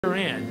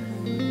in.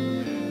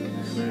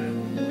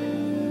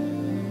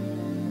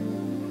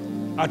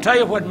 I'll tell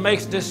you what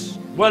makes this,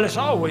 well, it's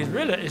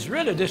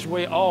really this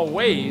way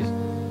always.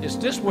 It's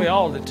this way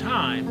all the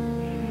time.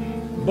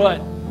 But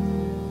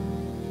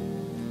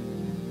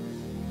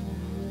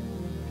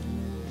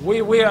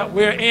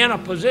we're in a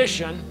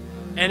position,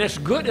 and it's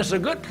a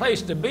good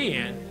place to be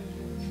in.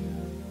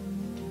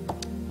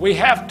 We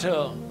have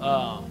to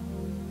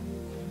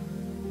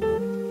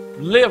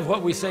live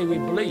what we say we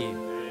believe.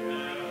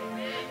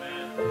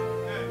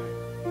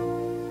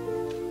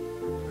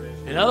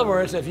 In other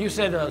words, if you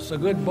said it's a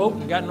good boat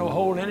and got no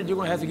hole in it, you're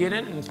going to have to get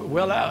in it and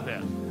well out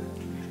there.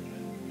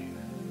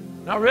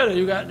 Not really.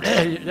 You got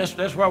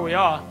that's where we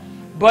are,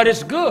 but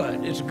it's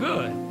good. It's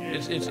good.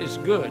 It's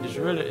good. It's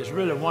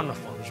really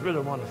wonderful. It's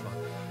really wonderful.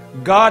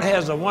 God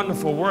has a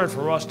wonderful word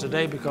for us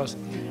today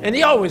and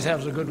He always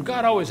has a good.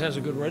 God always has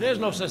a good word. There's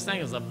no such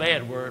thing as a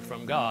bad word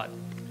from God.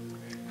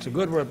 It's a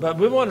good word. But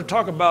we want to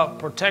talk about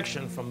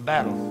protection from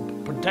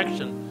battle.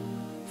 Protection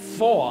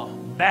for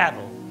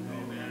battle.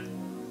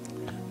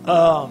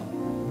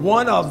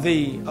 One of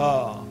the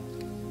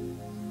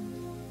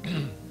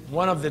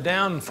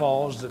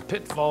downfalls, the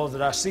pitfalls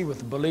that I see with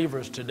the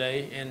believers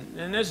today,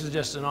 and this is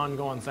just an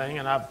ongoing thing,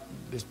 and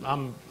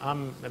I'm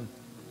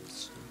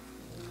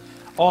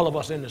all of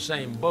us in the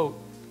same boat.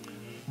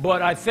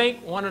 But I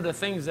think one of the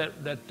things that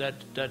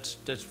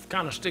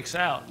kind of sticks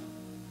out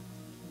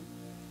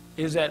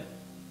is that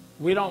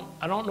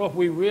I don't know if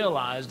we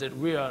realize that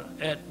we are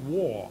at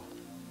war.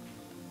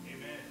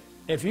 Amen.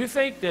 If you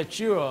think that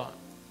you're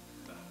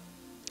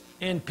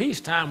in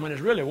peacetime when it's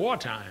really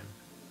wartime,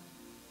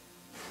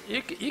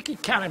 you can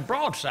kind of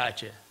broadside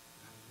you.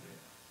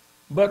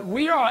 But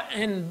we are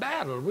in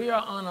battle. We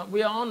are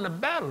on the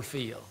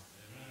battlefield.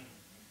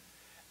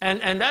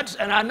 And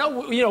I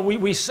know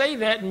we say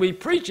that and we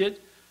preach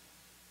it,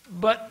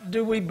 but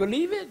do we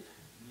believe it?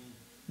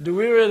 Do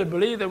we really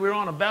believe that we're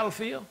on a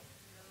battlefield?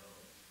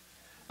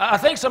 I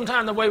think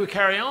sometimes the way we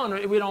carry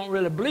on, we don't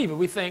really believe it.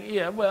 We think,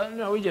 yeah, well,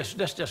 no, that's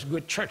just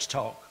good church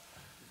talk.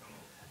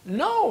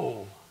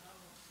 No.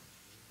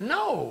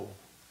 No.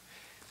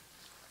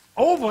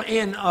 Over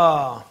in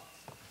 1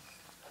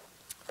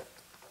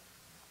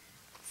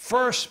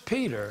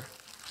 Peter,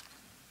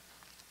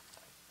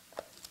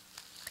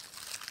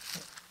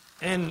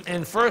 in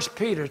 1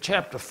 Peter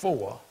chapter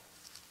 4,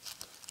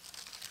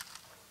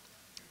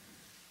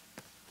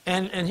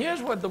 and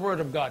here's what the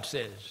Word of God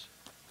says.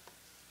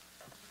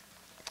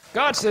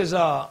 God says,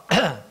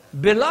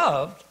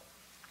 beloved,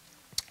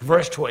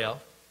 verse 12,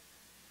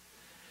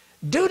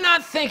 do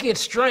not think it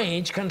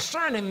strange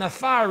concerning the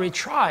fiery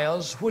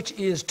trials which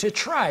is to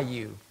try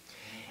you,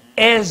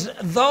 as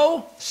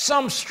though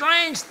some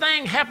strange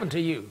thing happened to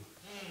you.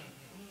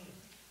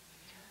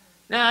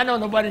 Now, I know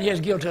nobody here is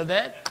guilty of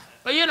that,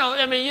 but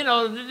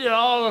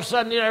all of a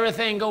sudden,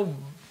 everything go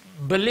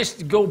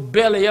ballistic, go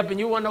belly up, and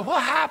you wonder,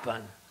 what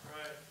happened?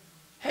 Right.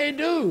 Hey,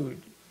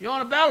 dude, you're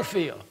on a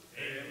battlefield.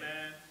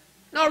 Amen.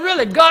 No,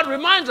 really, God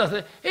reminds us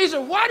that. He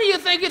said, why do you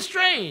think it's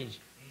strange?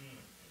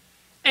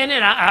 And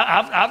then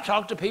I've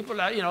talked to people,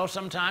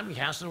 sometimes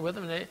counseling with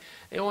them,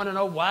 they want to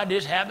know why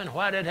this happened,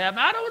 why that happened.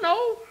 I don't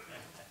know.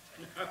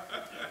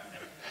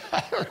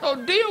 I don't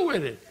know. Deal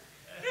with it.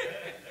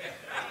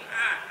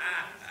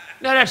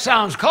 Now that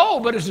sounds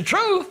cold, but it's the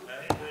truth,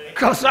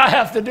 because I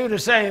have to do the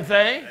same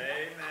thing. Amen.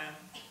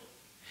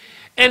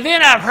 And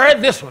then I've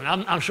heard this one.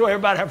 I'm sure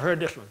everybody have heard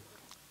this one.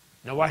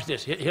 Now watch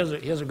this. Here's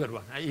a good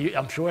one.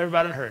 I'm sure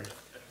everybody heard it.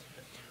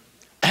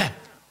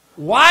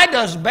 Why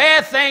does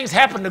bad things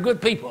happen to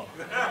good people?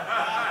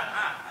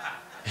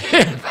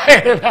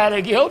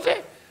 Everybody guilty?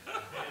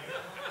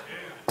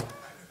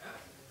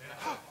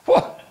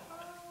 What?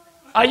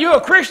 Are you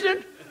a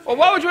Christian? Well,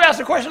 why would you ask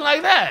a question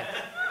like that?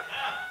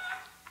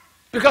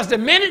 Because the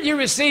minute you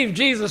receive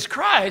Jesus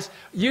Christ,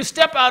 you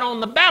step out on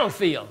the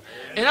battlefield.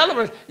 In other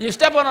words, you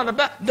step out on the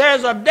battlefield.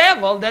 There's a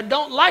devil that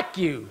don't like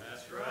you.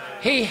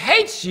 He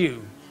hates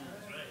you.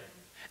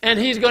 And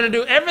he's going to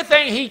do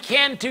everything he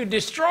can to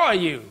destroy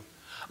you.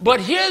 But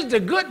here's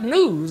the good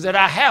news that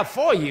I have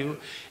for you.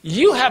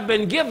 You have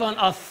been given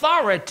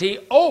authority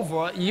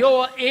over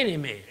your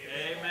enemy.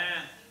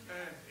 Amen.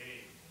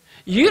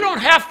 You don't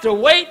have to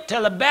wait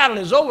till the battle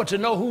is over to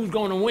know who's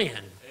going to win.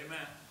 Amen.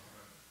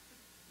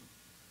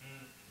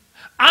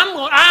 I'm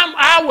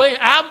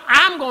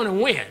going to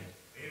win. Amen.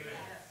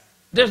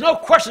 There's no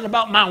question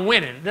about my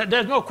winning.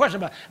 There's no question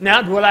about it.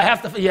 Now, will I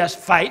have to? Yes,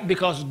 fight,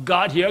 because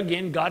God, here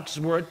again, God's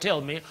word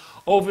tells me,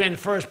 over in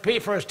 1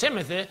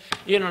 Timothy,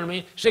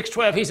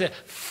 6:12, he said,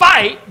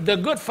 fight the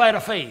good fight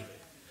of faith.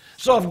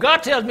 So if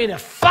God tells me to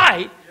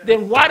fight,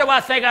 then why do I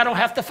think I don't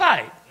have to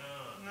fight?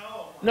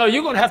 No,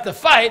 you're going to have to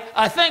fight.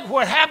 I think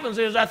what happens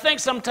is,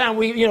 sometimes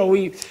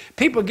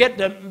people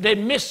they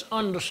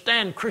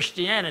misunderstand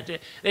Christianity.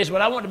 They say,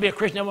 well, I want to be a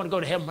Christian. I want to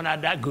go to heaven when I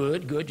die.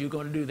 Good, you're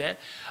going to do that.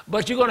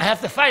 But you're going to have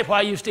to fight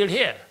while you're still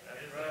here.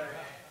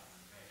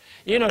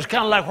 It's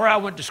kind of like where I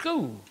went to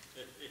school.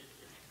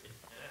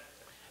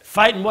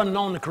 Fighting wasn't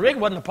on the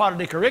curriculum, wasn't a part of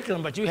the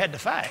curriculum, but you had to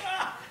fight.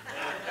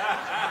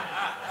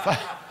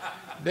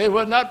 They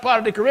were not part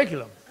of the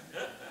curriculum.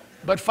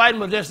 But fighting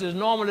was just as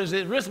normal as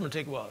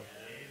arithmetic was.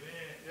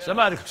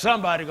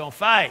 Somebody going to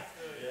fight.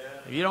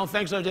 If you don't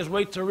think so, just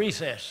wait till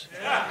recess.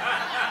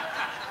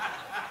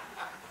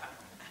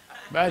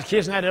 But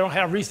kids now, they don't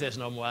have recess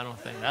no more, I don't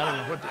think.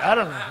 I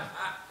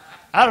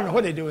don't know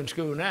what they do in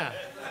school now.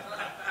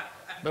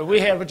 But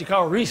we had what you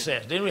call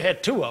recess. Then we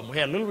had two of them. We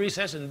had little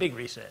recess and big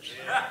recess.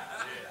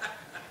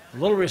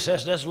 Little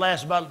recess, that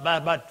lasts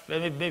about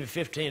maybe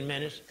 15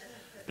 minutes.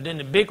 But then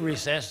the big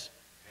recess,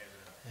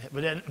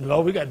 but then,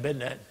 no, we got better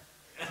than that.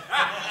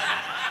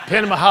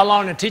 Depending on how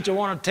long the teacher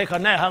wanted to take her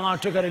nap, how long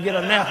it took her to get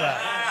her nap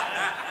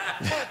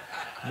out.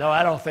 No,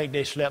 I don't think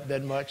they slept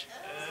that much.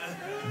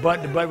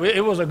 But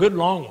it was a good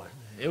long one.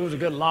 It was a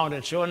good long one.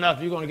 And sure enough,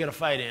 you're going to get a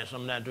fight in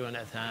sometime during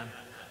that time.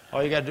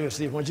 All you got to do is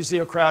see, once you see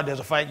a crowd, there's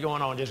a fight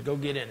going on, just go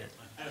get in it.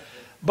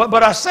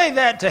 But I say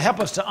that to help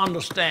us to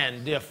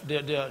understand,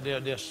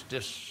 dear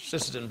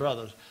sisters and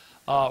brothers,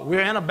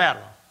 we're in a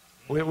battle.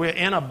 We're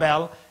in a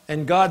battle,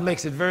 and God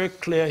makes it very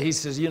clear. He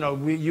says,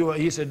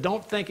 he said,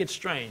 don't think it's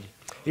strange.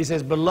 He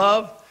says,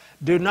 beloved,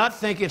 do not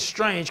think it's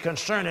strange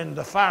concerning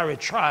the fiery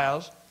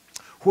trials,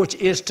 which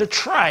is to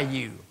try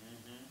you.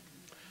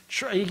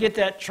 You get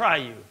that? Try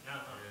you.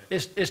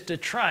 It's to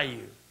try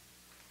you.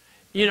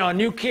 A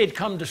new kid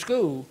come to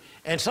school,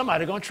 and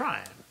somebody going to try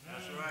him.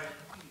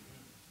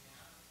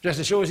 Just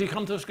as sure as he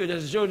comes to school,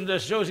 just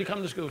as sure as he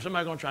comes to school,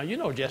 somebody going to try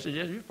him. Jesse,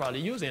 you probably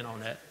use in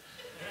on that.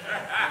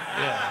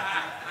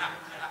 Yeah.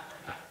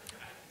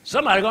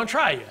 Somebody going to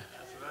try you.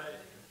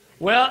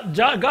 Well,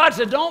 God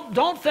said,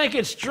 don't think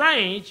it's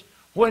strange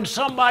when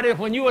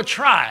you are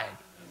tried.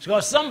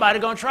 Because somebody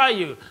going to try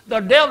you. The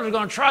devil is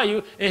going to try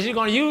you, and he's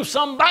going to use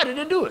somebody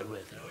to do it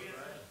with.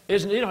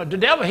 The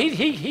devil,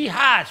 he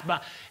hides.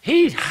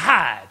 He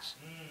hides.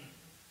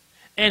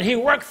 And he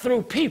works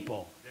through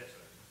people.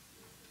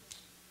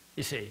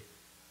 You see.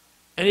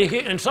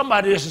 And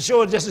somebody just as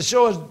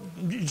sure as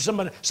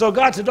somebody. So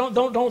God said,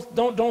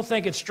 don't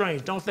think it's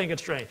strange. Don't think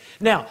it's strange.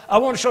 Now, I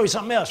want to show you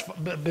something else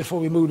before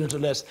we move into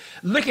this.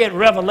 Look at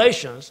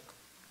Revelations,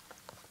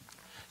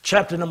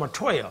 chapter number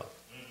 12.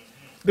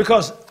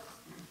 Because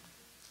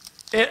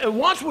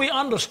once we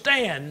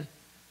understand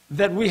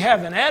that we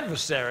have an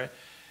adversary,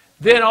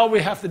 then all we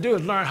have to do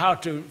is learn how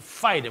to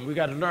fight him. We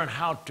got to learn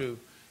how to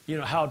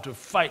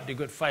fight the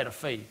good fight of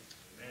faith.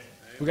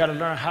 We got to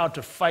learn how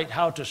to fight,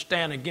 how to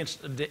stand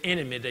against the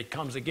enemy that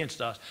comes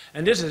against us.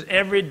 And this is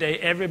every day,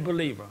 every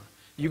believer.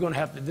 You're going to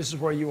have to, this is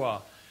where you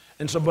are.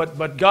 And so,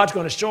 but God's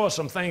going to show us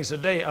some things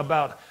today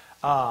about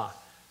some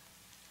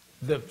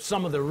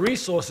of the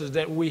resources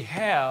that we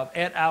have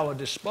at our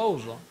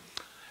disposal.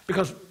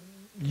 Because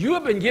you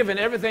have been given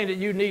everything that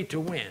you need to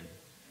win.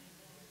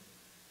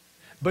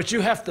 But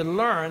you have to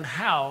learn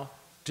how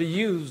to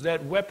use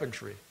that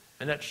weaponry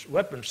and that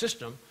weapon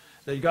system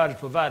that God has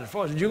provided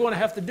for us. You're going to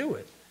have to do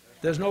it.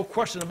 There's no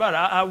question about it.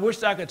 I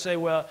wish I could say,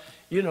 well,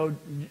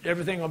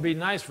 everything will be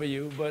nice for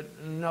you, but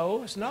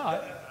no, it's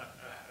not.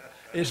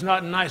 It's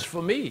not nice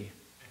for me.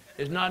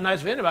 It's not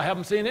nice for anybody. I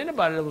haven't seen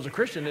anybody that was a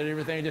Christian that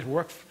everything just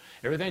worked,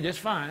 everything just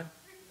fine.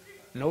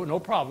 No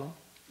problem.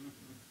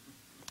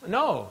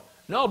 No,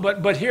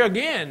 but here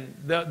again,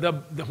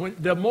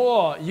 the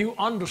more you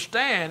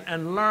understand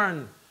and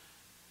learn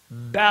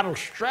battle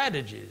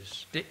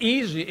strategies, the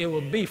easier it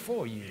will be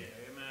for you.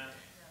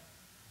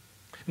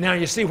 Now,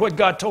 you see what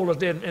God told us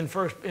there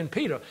in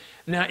Peter.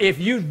 Now, if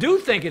you do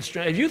think it's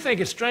strange, if you think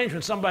it's strange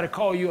when somebody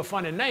calls you a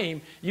funny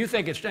name, you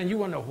think it's strange, you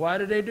wonder, why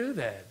do they do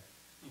that?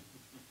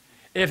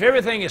 If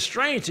everything is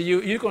strange to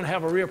you, you're going to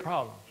have a real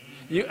problem.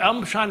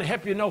 I'm trying to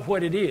help you know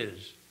what it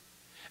is.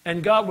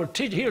 And God will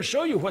teach you, he'll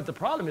show you what the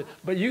problem is,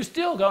 but you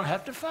still going to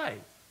have to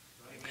fight.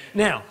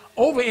 Now,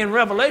 over in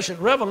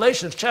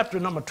Revelation chapter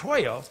number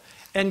 12,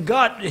 and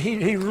God,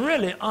 he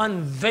really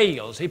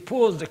unveils, he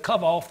pulls the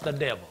cover off the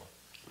devil.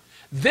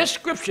 This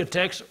scripture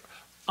text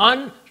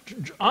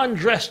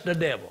undressed the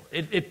devil.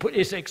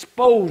 It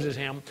exposes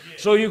him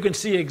so you can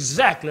see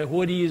exactly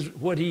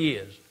what he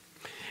is.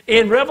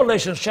 In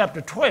Revelation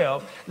chapter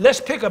 12, let's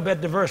pick up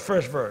at the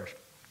first verse.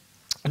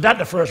 Not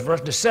the first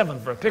verse, the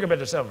seventh verse. Pick up at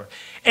the seventh verse.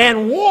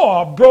 And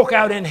war broke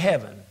out in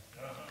heaven.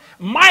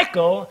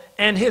 Michael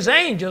and his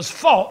angels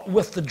fought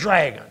with the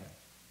dragon.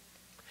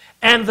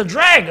 And the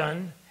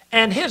dragon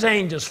and his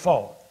angels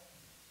fought.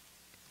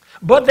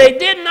 But they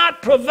did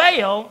not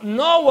prevail,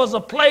 nor was a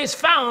place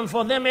found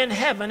for them in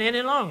heaven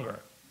any longer.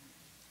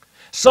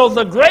 So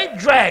the great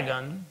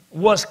dragon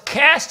was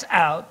cast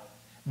out,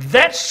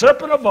 that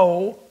serpent of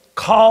old,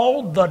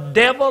 called the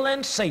devil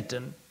and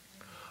Satan,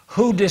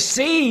 who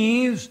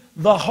deceives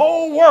the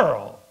whole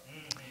world.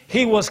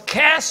 He was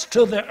cast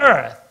to the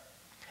earth,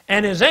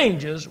 and his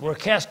angels were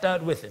cast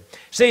out with him.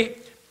 See,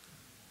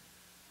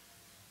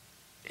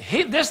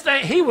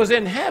 he was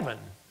in heaven.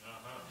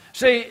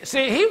 See,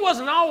 he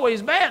wasn't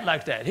always bad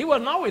like that. He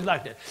wasn't always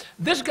like that.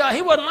 This guy,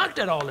 he wasn't like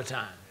that all the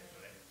time.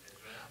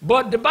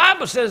 But the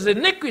Bible says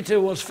iniquity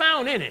was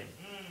found in him.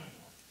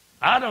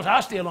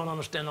 I still don't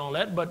understand all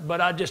that, but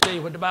I just tell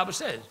you what the Bible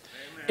says.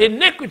 Amen.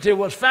 Iniquity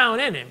was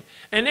found in him,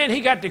 and then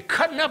he got to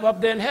cutting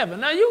up there in heaven.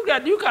 Now you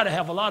got to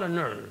have a lot of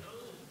nerve.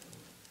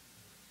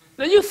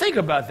 Now you think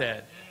about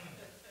that.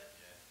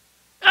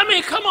 I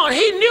mean, come on,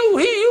 he knew,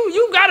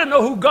 you got to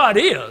know who God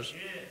is.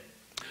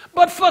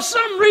 But for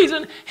some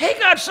reason, he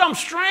got some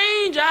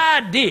strange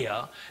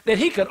idea that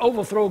he could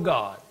overthrow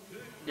God.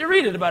 You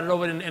read it about it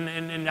over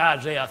in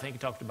Isaiah, I think he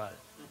talked about it.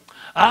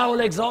 I will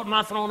exalt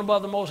my throne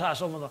above the Most High.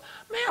 So, man, what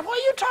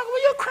are you talking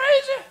about? You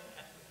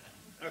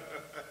crazy?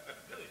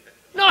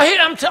 No,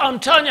 I'm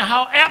telling you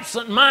how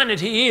absent-minded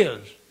he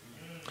is.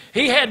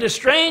 He had this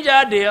strange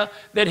idea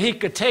that he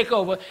could take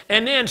over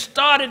and then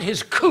started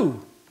his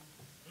coup.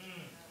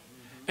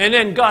 And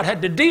then God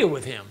had to deal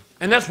with him.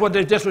 And that's what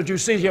you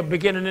see here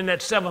beginning in that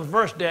 7th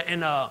verse there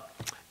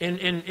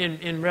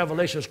in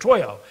Revelation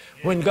 12,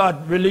 when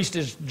God released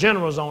his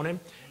generals on him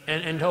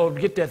and told,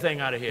 get that thing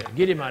out of here.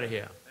 Get him out of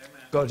here.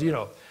 Because, you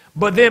know.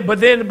 But then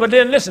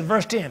listen,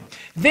 verse 10.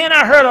 Then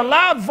I heard a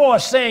loud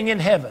voice saying in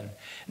heaven,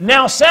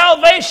 now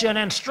salvation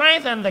and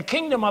strength and the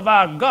kingdom of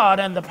our God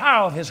and the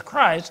power of his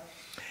Christ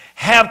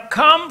have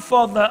come,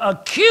 for the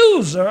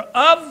accuser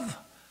of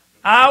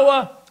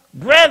our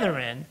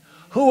brethren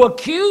who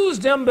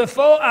accused them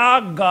before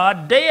our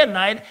God day and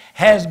night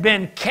has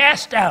been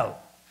cast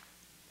out.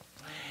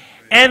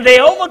 And they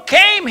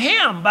overcame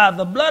him by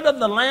the blood of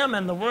the Lamb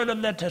and the word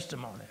of their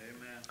testimony.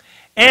 Amen.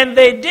 And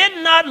they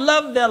did not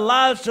love their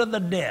lives to the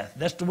death.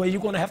 That's the way you're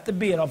going to have to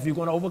be it if you're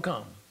going to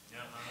overcome.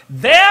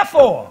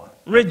 Therefore,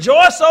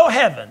 rejoice, O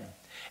heaven,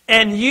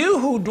 and you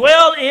who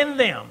dwell in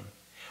them.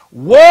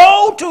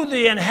 Woe to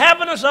the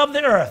inhabitants of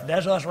the earth,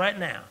 that's us right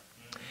now,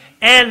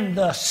 and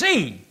the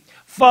sea,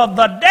 for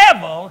the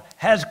devil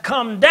has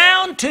come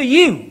down to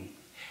you,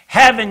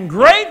 having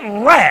great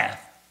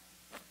wrath.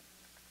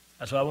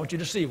 That's what I want you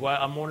to see.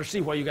 I want to see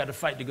why you got to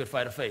fight the good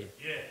fight of faith.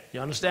 Yeah. You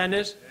understand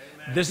this?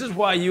 Amen. This is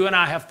why you and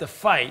I have to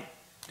fight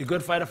the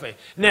good fight of faith.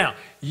 Now,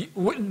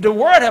 the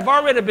word have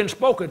already been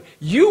spoken.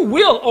 You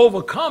will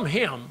overcome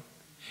him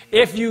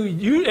if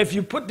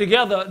you put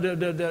together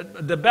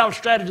the battle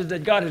strategies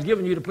that God has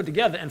given you to put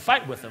together and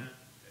fight with them.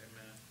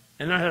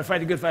 And learn how to fight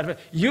the good fight of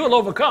faith. You'll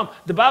overcome.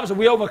 The Bible says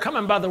we overcome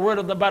him by the blood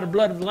of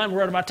the Lamb, the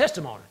word of our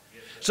testimony.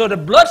 So the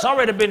blood's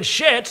already been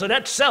shed, so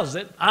that sells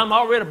it. I'm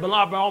already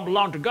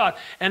belong to God.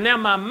 And now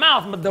my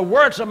mouth, the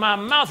words of my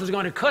mouth is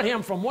going to cut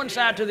him from one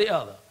side to the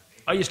other.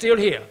 Are you still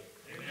here?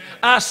 Amen.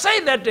 I say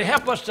that to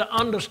help us to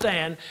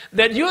understand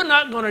that you're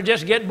not going to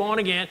just get born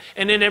again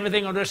and then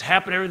everything will just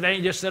happen, everything,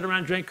 and just sit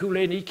around, drink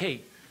Kool-Aid and eat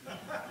cake.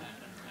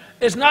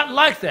 It's not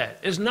like that.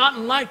 It's not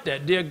like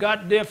that, dear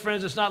God, dear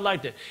friends. It's not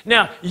like that.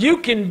 Now, you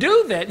can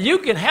do that. You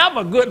can have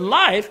a good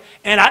life,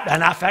 and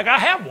in fact, I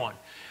have one.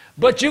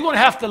 But you're going to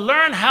have to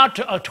learn how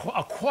to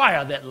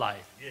acquire that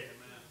life. Yeah,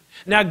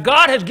 now,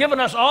 God has given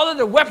us all of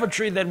the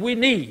weaponry that we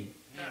need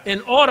in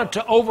order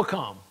to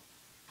overcome.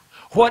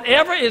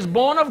 Whatever is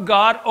born of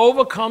God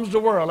overcomes the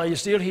world. Are you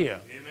still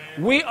here?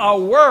 Amen. We are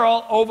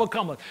world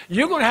overcomers.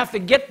 You're going to have to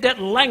get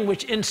that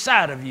language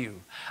inside of you.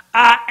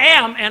 I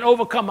am an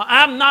overcomer.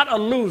 I'm not a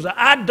loser.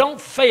 I don't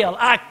fail.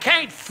 I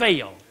can't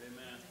fail. Amen.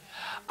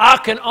 I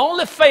can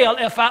only fail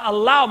if I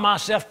allow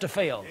myself to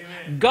fail.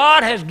 Amen.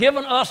 God has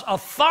given us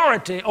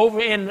authority over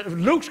in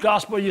Luke's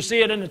gospel. You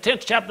see it in the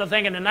 10th chapter, I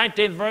think, in the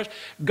 19th verse.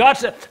 God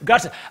said,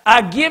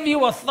 I give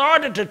you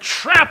authority to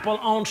trample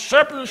on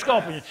serpents and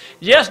scorpions.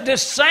 Yes,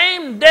 this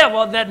same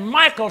devil that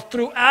Michael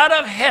threw out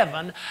of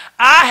heaven,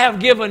 I have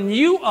given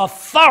you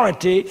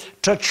authority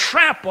to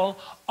trample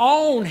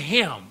on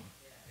him.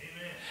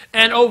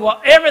 And over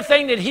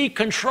everything that he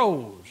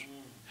controls.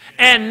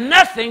 And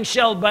nothing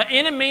shall by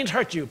any means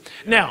hurt you.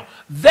 Now,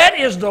 that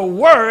is the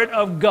word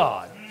of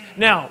God.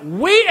 Now,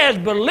 we as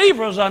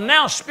believers are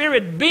now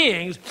spirit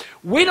beings.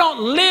 We don't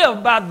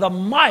live by the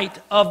might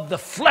of the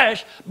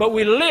flesh, but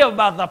we live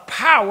by the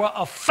power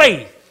of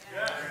faith,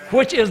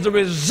 which is the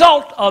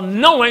result of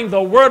knowing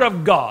the word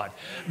of God.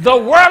 The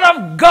word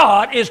of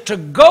God is to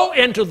go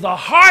into the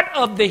heart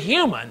of the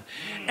human,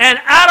 and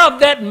out of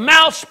that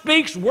mouth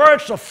speaks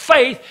words of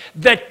faith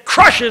that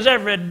crushes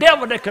every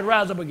devil that could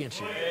rise up against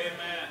you. Amen.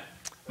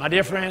 My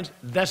dear friends,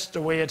 that's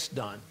the way it's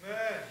done. Amen.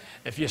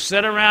 If you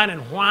sit around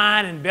and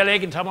whine and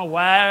bellyache and talk about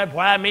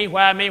why me,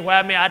 I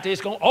tell you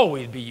it's going to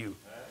always be you.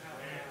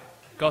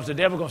 Because the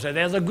devil's going to say,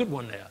 there's a good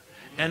one there.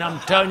 And I'm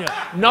telling you,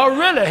 no,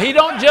 really, he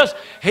don't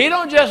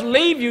just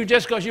leave you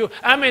just because you,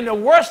 I mean, the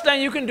worst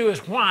thing you can do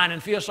is whine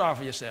and feel sorry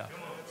for yourself.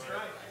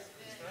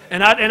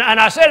 And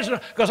I said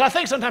it because I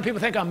think sometimes people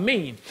think I'm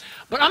mean.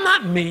 But I'm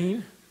not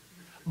mean.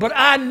 But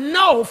I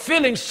know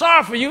feeling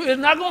sorry for you is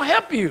not going to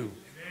help you.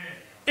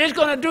 It's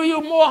going to do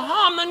you more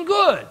harm than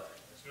good.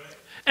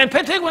 And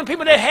particularly when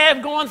people that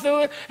have gone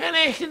through it and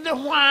they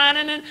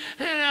whining and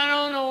I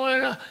don't know,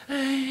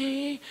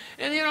 and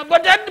you know,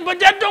 but that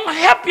don't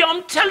help you.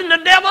 I'm telling you,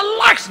 the devil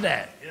likes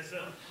that. Yes, sir.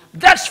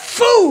 That's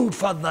food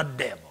for the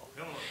devil.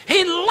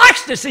 He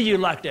likes to see you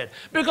like that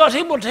because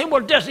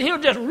he'll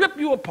just rip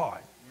you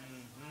apart.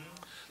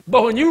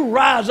 But when you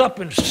rise up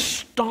and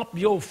stomp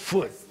your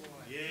foot,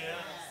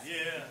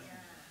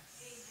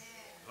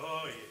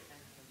 oh yeah,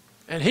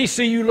 and he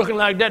see you looking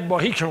like that, boy,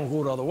 he can't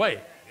go the other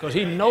way because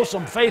he knows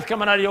some faith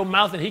coming out of your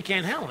mouth and he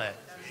can't handle that.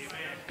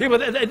 People,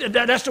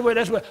 that's the way.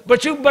 That's what.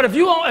 But if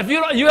you don't,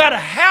 you got to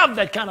have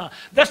that kind of.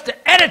 That's the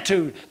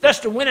attitude. That's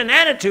the winning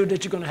attitude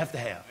that you're going to have.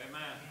 Amen.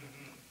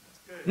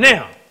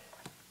 Now,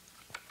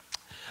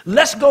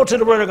 let's go to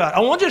the Word of God. I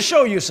want to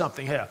show you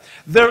something here.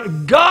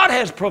 God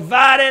has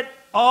provided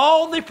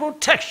all the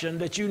protection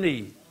that you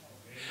need.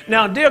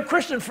 Now, dear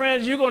Christian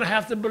friends, you're going to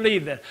have to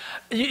believe that.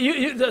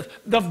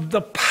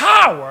 The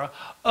power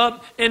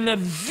and the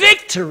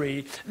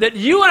victory that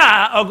you and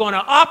I are going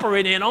to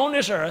operate in on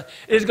this earth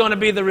is going to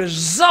be the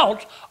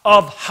result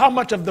of how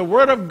much of the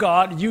Word of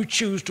God you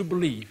choose to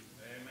believe.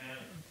 Amen.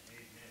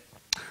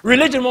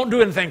 Religion won't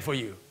do anything for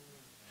you.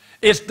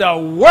 It's the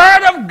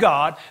Word of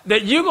God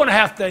that you're going to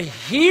have to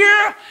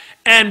hear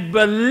and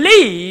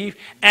believe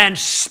and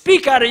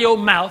speak out of your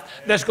mouth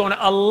that's going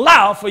to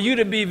allow for you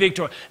to be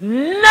victorious.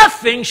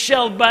 Nothing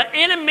shall by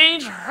any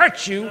means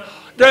hurt you.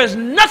 There is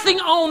nothing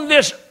on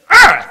this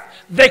earth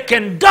that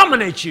can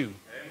dominate you.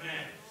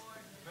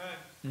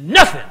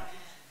 Nothing.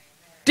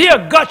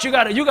 Dear God, you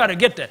gotta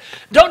get that.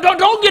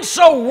 Don't get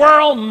so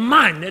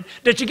world-minded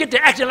that you get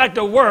to acting like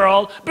the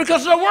world,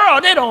 because the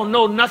world, they don't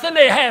know nothing.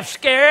 They half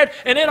scared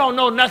and they don't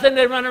know nothing.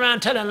 They run around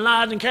telling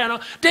lies and carrying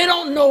on. They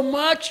don't know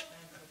much.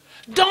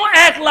 Don't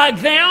act like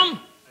them. Amen.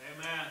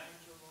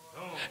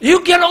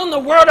 You get on the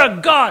Word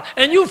of God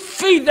and you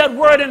feed that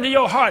Word into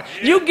your heart.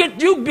 Yeah.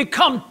 You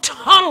become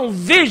tunnel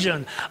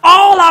vision.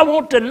 All I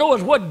want to know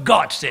is what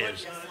God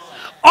says.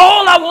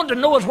 All I want to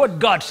know is what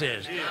God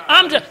says.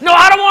 I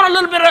don't want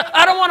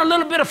a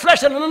little bit of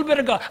flesh and a little bit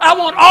of God. I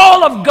want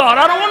all of God.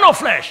 I don't want no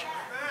flesh.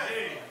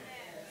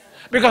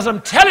 Because I'm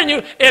telling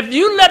you, if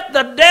you let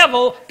the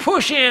devil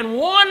push in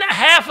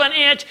 1/2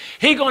 inch,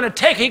 he's going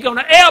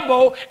to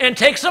elbow and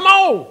take some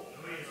more.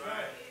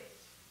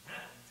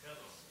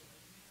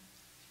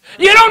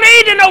 You don't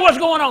need to know what's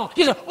going on.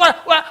 You say, well,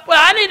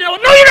 I need to know.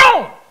 No, you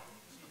don't.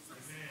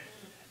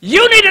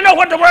 You need to know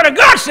what the Word of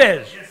God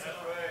says.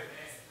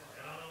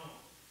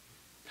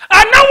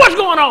 I know what's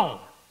going on.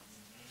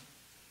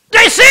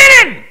 They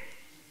sinned.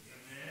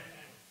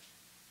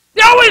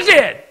 They always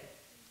did.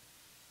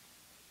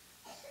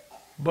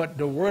 But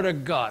the Word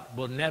of God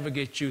will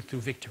navigate you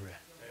through victory.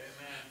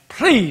 Amen.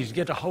 Please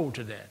get a hold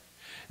to that.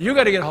 You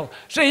got to get a hold.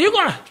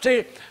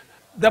 See,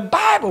 the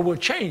Bible will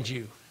change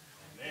you.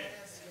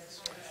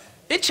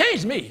 It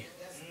changed me,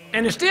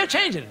 and it's still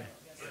changing me.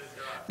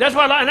 That's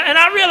why, and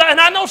I realize,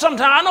 and I know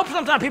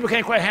sometimes people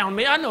can't quite handle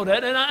me. I know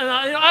that, and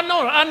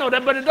I know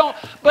that, but it don't.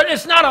 But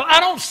it's not.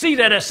 I don't see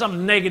that as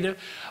something negative.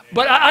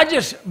 But I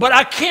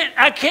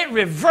can't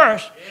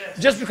reverse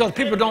just because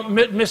people don't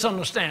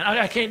misunderstand.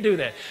 I can't do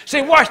that.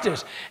 See, watch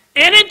this.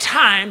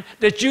 Anytime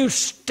that you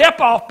step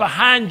off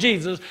behind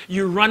Jesus,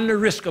 you run the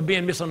risk of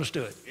being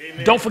misunderstood.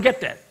 Amen. Don't forget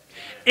that.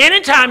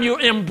 Anytime you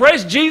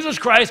embrace Jesus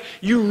Christ,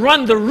 you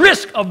run the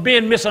risk of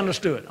being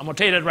misunderstood. I'm going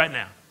to tell you that right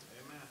now.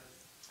 Amen.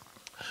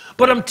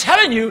 But I'm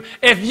telling you,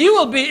 if you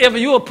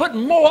will put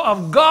more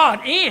of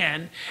God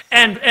in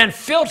and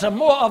filter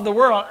more of the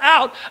world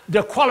out,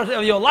 the quality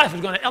of your life is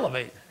going to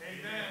elevate.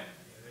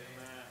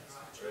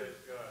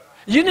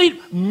 You need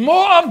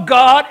more of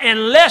God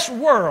and less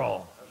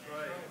world.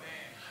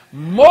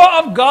 More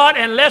of God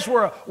and less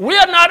world. We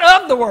are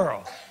not of the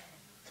world.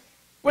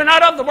 We're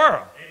not of the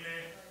world.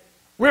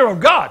 We're of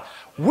God.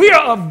 We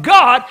are of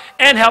God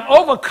and have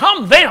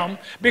overcome them,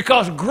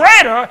 because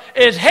greater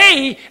is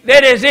He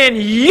that is in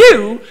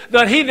you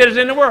than he that is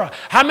in the world.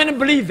 How many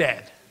believe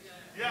that?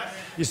 Yes.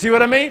 You see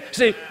what I mean?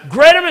 See,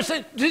 greater is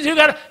you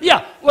got to,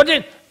 yeah. Well,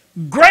 then,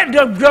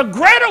 the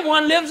greater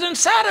one lives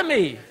inside of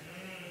me.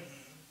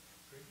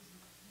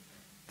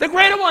 The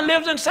greater one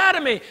lives inside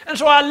of me. And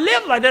so I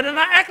live like that and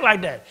I act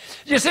like that.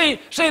 You see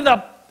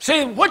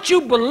what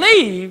you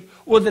believe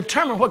will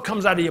determine what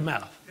comes out of your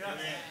mouth. Yes.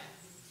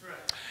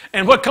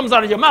 And what comes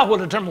out of your mouth will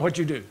determine what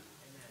you do.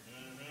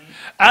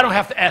 I don't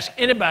have to ask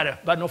anybody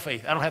about no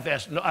faith. I don't have to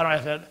ask. No, I don't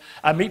have to.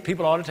 I meet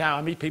people all the time.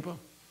 I meet people.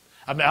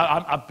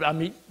 I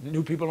meet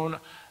new people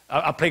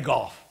I play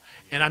golf,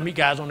 and I meet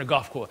guys on the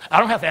golf course. I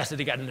don't have to ask if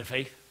they got into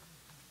faith.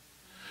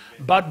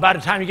 But by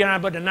the time you get on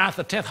about the 9th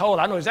or 10th hole,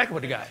 I know exactly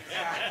what they got.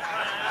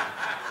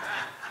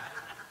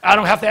 I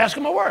don't have to ask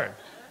them a word.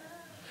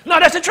 No,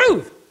 that's the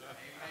truth.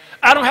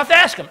 I don't have to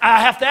ask them. I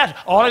have to ask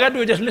them. All I got to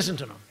do is just listen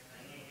to them.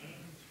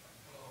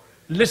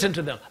 Listen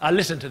to them. I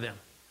listen to them.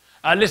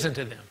 I listen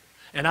to them.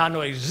 And I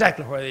know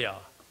exactly where they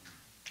are.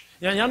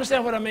 You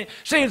understand what I mean?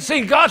 See,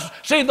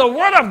 the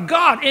Word of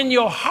God in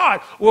your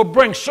heart will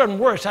bring certain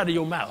words out of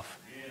your mouth.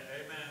 Yeah,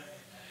 amen.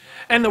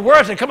 And the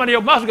words that come out of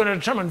your mouth are going to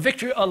determine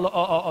victory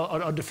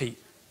or defeat.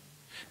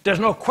 There's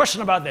no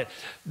question about that.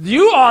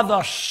 Your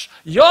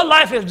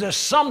life is the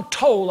sum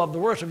total of the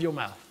words of your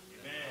mouth.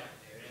 Amen.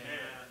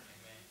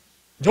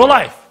 Your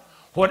life,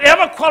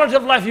 whatever quality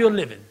of life you're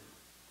living,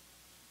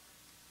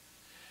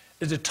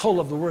 is the total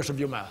of the words of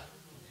your mouth.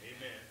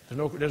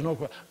 There's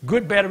no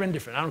good, bad, or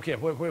indifferent. I don't care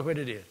what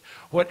it is.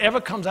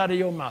 Whatever comes out of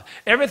your mouth,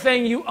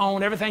 everything you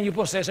own, everything you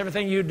possess,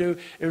 everything you do,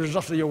 is a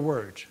result of your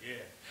words. Yeah.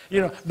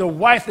 You know, the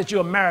wife that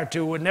you're married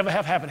to would never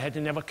have happened had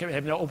you never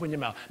opened your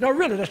mouth. No,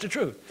 really, that's the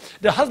truth.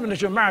 The husband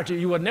that you're married to,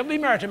 you would never be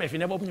married to him if you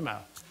never opened your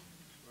mouth.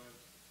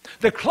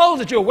 The clothes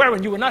that you're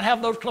wearing, you will not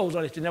have those clothes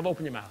on if you never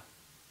open your mouth.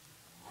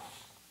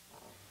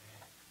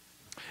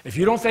 If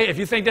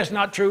you think that's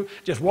not true,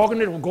 just walk in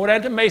there, go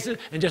down to Mason,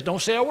 and just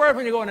don't say a word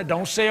when you go in there.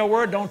 Don't say a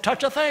word, don't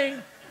touch a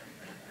thing.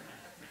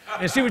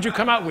 And see what you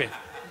come out with.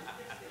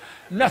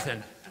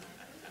 Nothing.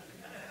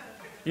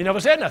 You never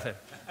said nothing.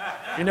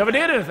 You never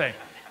did anything.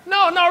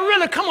 No,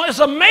 really, come on. It's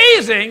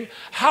amazing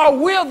how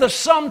we're the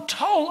sum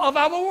total of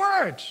our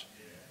words.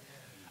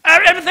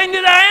 Everything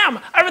that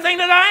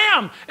I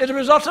am is a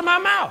result of my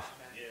mouth.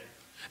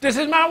 This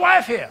is my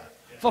wife here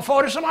for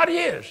 40 some odd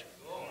years.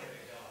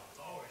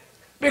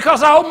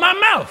 Because I opened my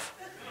mouth.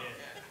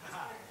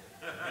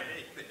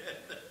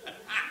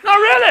 No,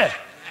 really.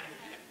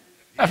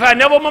 If I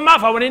never opened my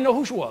mouth, I wouldn't even know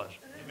who she was.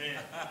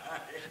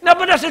 No,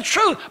 but that's the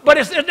truth. But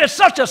it's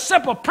such a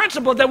simple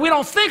principle that we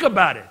don't think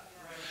about it.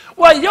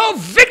 Well, your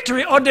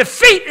victory or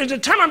defeat is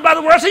determined by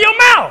the words of your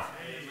mouth.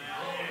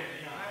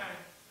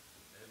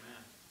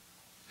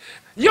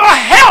 Your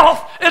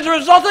health is a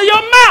result of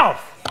your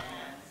mouth.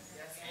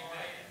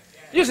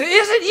 You say,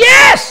 is it?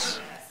 Yes.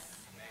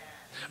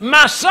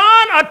 My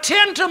son,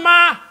 attend to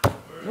my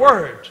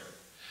words.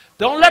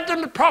 Don't let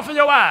them depart from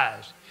your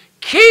eyes.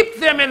 Keep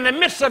them in the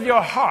midst of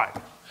your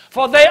heart,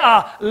 for they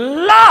are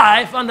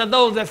life unto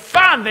those that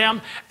find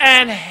them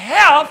and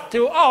health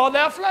to all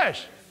their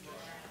flesh.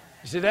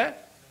 You see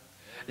that?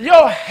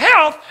 Your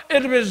health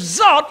is a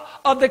result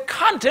of the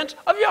content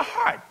of your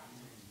heart.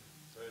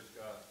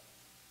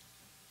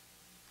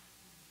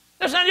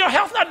 Listen, your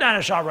health not down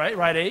in sharp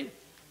right aid.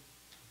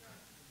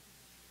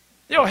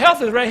 Your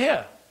health is right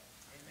here.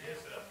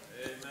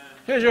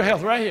 Here's your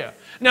health right here.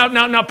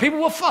 Now people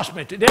will fuss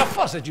me. They'll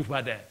fuss at you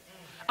about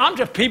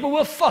that. People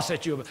will fuss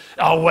at you.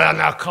 Oh, well,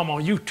 now come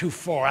on, you too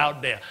far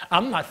out there.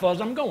 I'm not far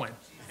as I'm going.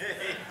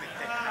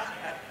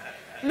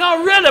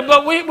 No, really,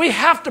 but we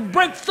have to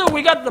break through.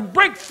 We got to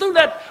break through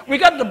that. We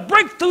got to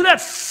break through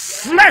that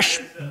flesh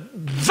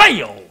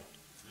veil.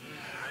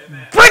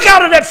 Break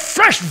out of that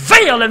flesh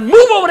veil and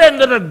move over there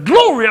into the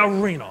glory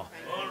arena.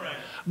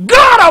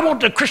 God, I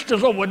want the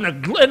Christians over in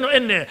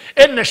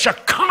the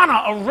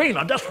Shekinah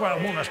arena. That's where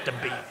I want us to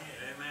be.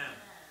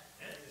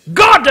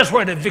 God, that's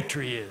where the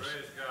victory is.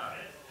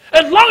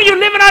 As long as you're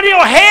living out of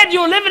your head,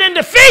 you're living in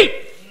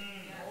defeat.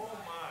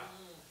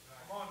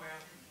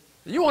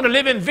 You want to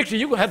live in victory,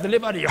 you're going to have to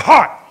live out of your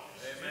heart.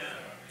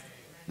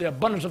 The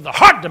abundance of the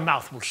heart, the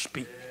mouth will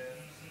speak.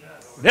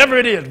 Whatever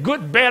it is,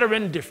 good, bad, or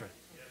indifferent.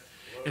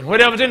 And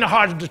whatever's in the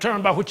heart is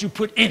determined by what you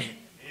put in it.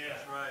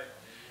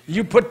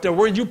 You put the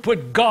word, you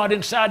put God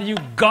inside of you,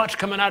 God's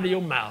coming out of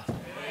your mouth.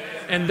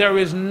 And there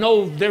is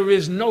no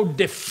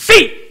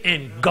defeat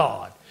in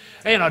God.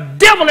 Ain't a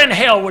devil in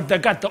hell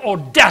that got the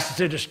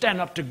audacity to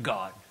stand up to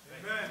God.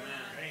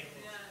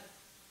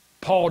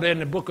 Paul there in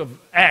the book of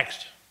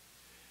Acts,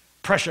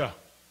 pressure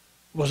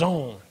was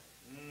on.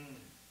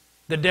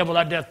 The devil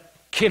out there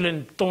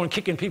killing,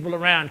 kicking people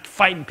around,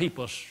 fighting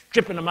people,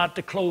 stripping them out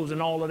their clothes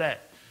and all of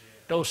that.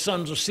 Those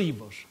sons of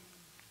Scevers.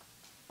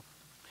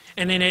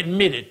 And then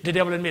the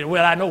devil admitted,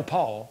 well, I know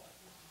Paul.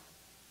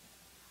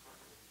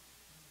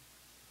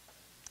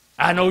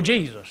 I know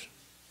Jesus.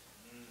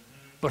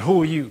 But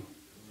who are you?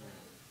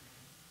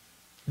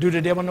 Do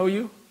the devil know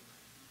you?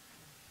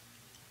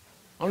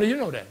 Only you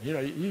know that.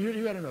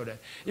 You got to know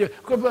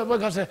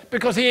that.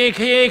 Because he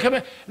ain't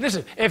coming.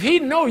 Listen, if he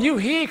know you,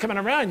 he ain't coming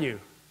around you.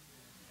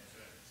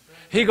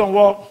 He going to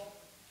walk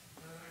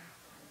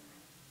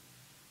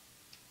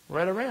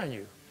right around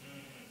you.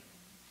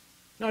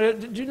 No,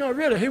 you know,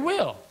 really, he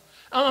will.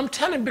 I'm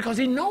telling you, because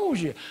he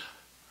knows you.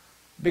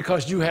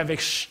 Because you have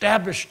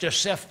established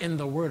yourself in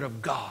the Word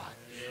of God.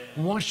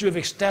 Once you have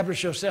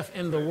established yourself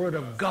in the Word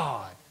of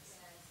God,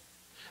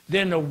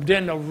 then the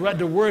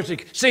words,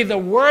 see, the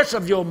words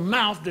of your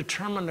mouth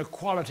determine the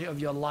quality of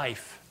your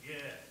life.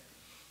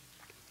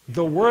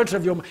 The words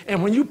of your mouth.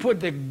 And when you put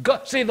the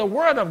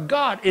Word of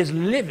God is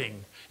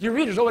living. You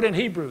read it over in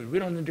Hebrews. We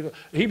don't need to go.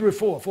 Hebrews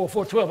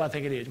 4:12, I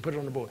think it is. You put it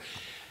on the board.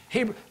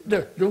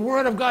 The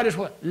Word of God is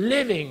what?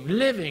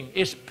 Living.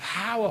 It's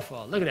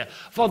powerful. Look at that.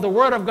 For the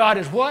Word of God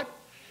is what?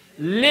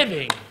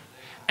 Living.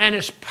 And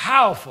it's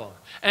powerful.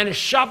 And it's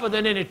sharper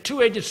than any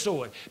two-edged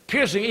sword,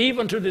 piercing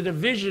even to the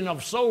division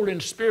of soul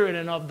and spirit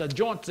and of the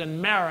joints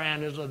and marrow,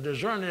 and is a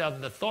discerner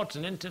of the thoughts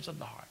and intents of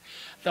the heart.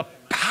 The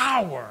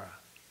power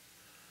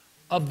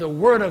of the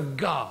Word of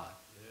God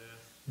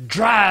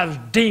drives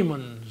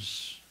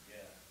demons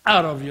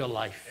out of your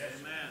life.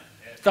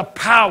 The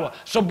power.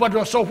 So where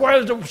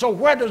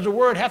does the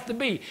Word have to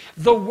be?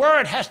 The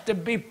Word has to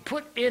be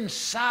put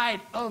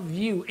inside of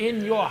you,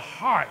 in your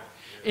heart,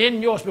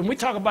 in your spirit. When we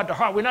talk about the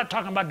heart, we're not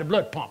talking about the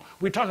blood pump.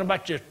 We're talking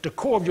about the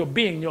core of your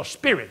being, your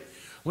spirit.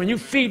 When you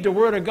feed the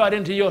word of God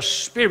into your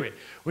spirit,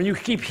 when you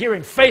keep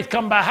hearing, faith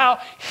come by how?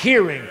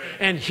 Hearing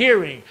and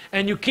hearing.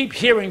 And you keep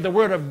hearing the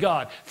word of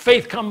God.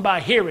 Faith come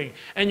by hearing,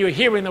 and you're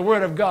hearing the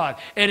word of God.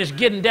 And it's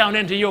getting down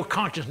into your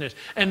consciousness.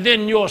 And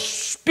then your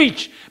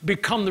speech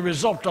become the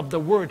result of the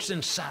words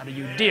inside of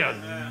you. Dear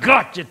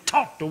God, you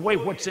talked away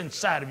what's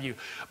inside of you.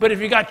 But if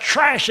you got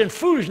trash and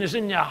foolishness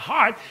in your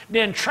heart,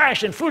 then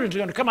trash and foolishness are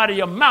going to come out of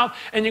your mouth,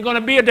 and you're going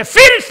to be a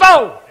defeated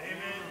foe.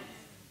 Amen.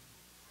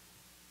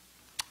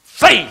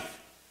 Faith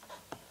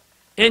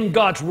in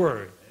God's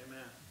word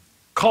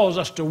cause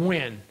us to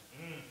win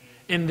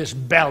in this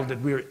battle that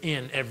we're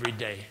in every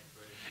day.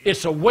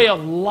 It's a way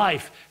of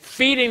life,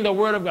 feeding the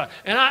word of God.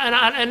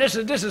 And this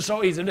is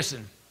so easy.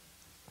 Listen.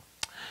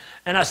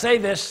 And I say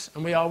this,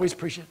 and we always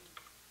preach it.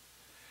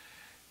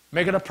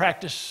 Make it a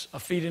practice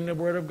of feeding the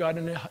word of God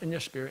in your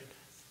spirit.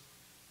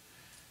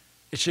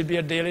 It should be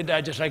a daily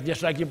diet, just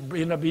like you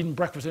end up eating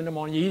breakfast in the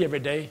morning. You eat every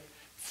day,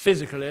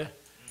 physically.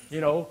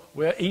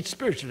 We'll eat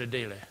spiritually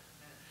daily.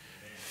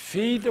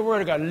 Feed the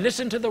word of God.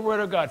 Listen to the word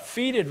of God.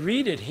 Feed it,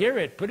 read it, hear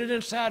it, put it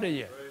inside of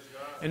you.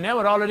 And now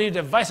with all of these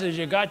devices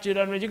you got, you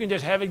know what I mean, you can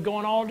just have it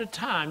going all the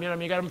time. You know what I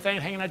mean? You got them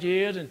things hanging out your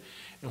ears and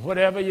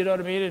whatever, you know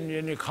what I mean? And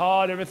in your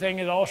car, everything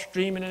is all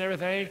streaming and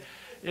everything.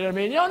 You know what I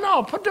mean?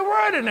 No, put the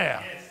word in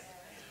there.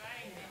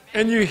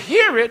 And you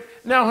hear it.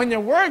 Now when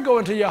your word goes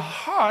into your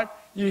heart,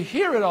 you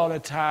hear it all the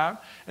time.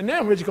 And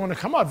then when it's going to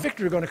come out,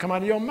 victory is going to come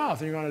out of your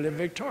mouth, and you're going to live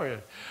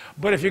victorious.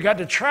 But if you got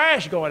the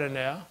trash going in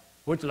there,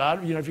 which a lot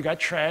of, if you got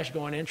trash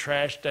going in,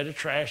 trash, steady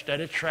trash,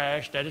 steady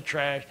trash, steady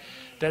trash,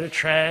 steady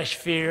trash,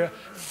 fear,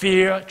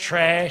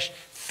 trash,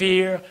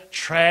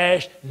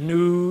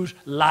 news,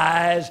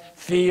 lies,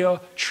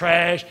 fear,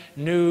 trash,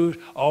 news,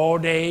 all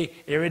day,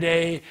 every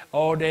day,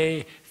 all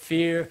day.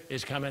 Fear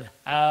is coming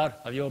out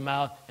of your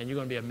mouth, and you're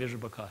going to be a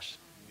miserable cuss.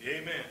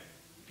 Amen.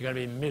 You're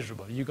going to be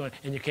miserable. And you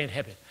can't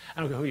help it.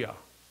 I don't care who you are.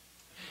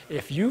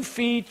 If you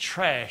feed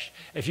trash,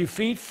 if you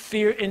feed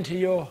fear into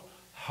your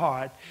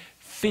heart,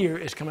 fear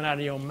is coming out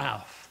of your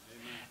mouth.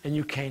 Amen. And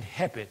you can't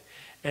help it.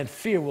 And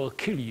fear will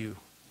kill you.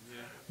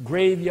 Yeah.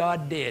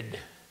 Graveyard dead.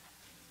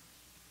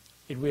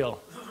 It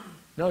will.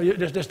 No,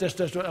 that's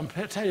I'm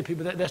telling you,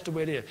 people, that's the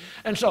way it is.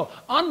 And so,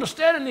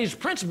 understanding these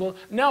principles,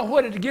 now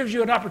what it gives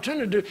you an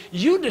opportunity to do,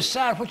 you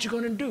decide what you're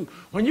going to do.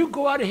 When you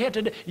go out of here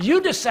today,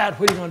 you decide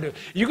what you're going to do.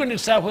 You're going to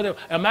decide whether,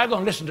 am I going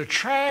to listen to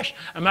trash?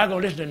 Am I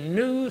going to listen to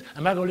news?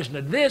 Am I going to listen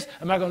to this?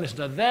 Am I going to listen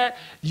to that?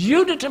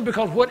 You determine,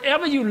 because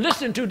whatever you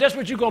listen to, that's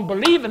what you're going to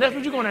believe, and that's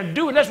what you're going to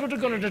do, and that's what you're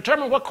going to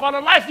determine what kind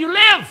of life you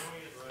live.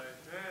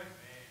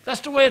 That's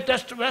the way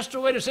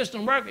the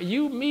system works.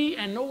 You, me,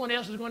 and no one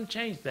else is going to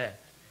change that.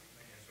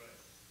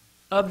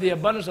 Of the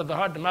abundance of the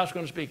heart, the mouth is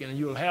going to speak, and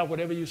you will have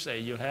whatever you say.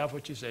 You'll have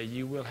what you say.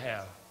 You will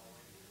have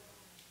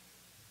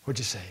what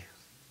you say.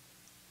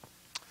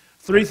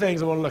 3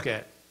 things I want to look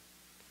at.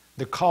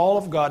 The call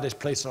of God that's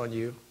placed on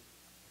you.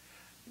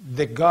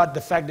 The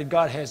fact that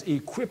God has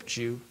equipped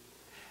you.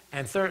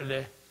 And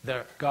thirdly,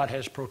 that God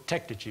has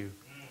protected you.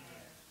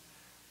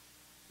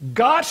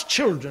 God's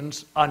children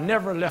are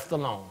never left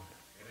alone.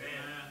 Amen.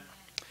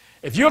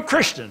 If you're a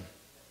Christian,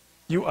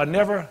 you are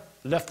never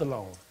left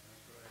alone.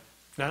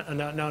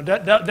 Now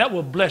that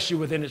will bless you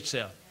within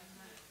itself.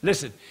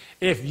 Listen,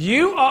 if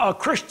you are a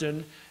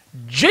Christian,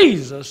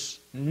 Jesus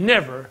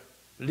never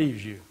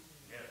leaves you.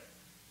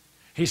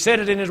 He said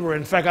it in his word.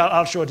 In fact,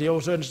 I'll show it to you.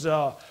 It's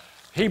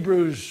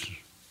Hebrews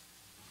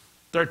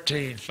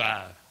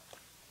 13:5.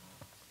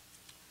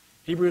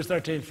 Hebrews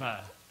 13:5.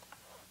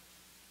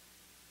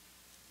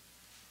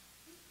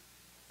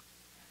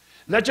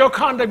 Let your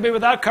conduct be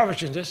without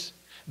covetousness.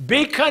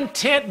 Be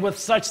content with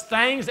such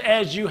things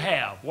as you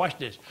have. Watch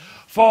this.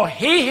 For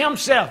he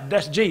himself,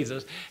 that's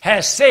Jesus,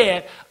 has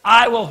said,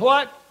 I will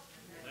what?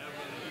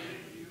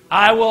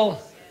 I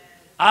will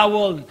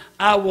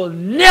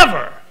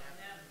never.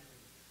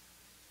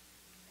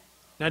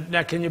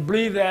 Now, can you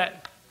believe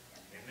that?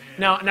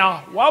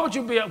 Now, why would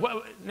you be?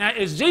 Now,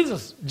 is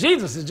Jesus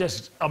is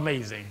just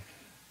amazing.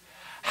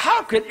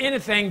 How could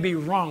anything be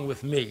wrong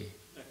with me?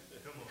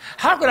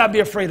 How could I be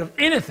afraid of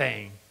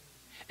anything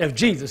if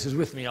Jesus is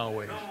with me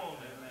always?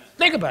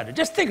 Think about it.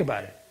 Just think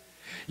about it.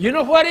 You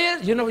know what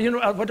it is? You know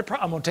what the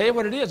problem. I'm going to tell you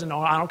what it is. And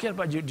no, I don't care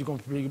about you.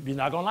 You're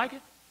not going to like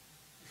it.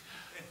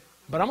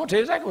 But I'm going to tell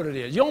you exactly what it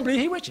is. You don't believe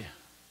He's with you.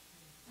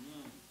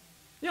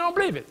 You don't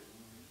believe it.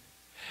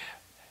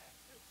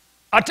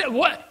 I tell you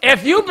what.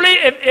 If you believe,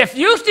 if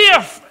you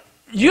still,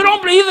 you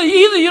don't believe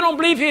either you don't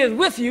believe He is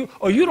with you,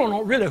 or you don't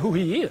know really who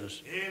He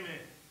is. Amen.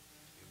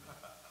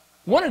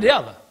 One or the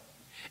other.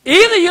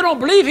 Either you don't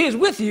believe He is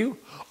with you,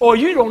 or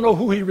you don't know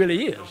who He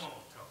really is.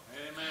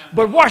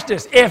 But watch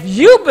this. If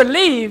you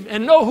believe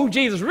and know who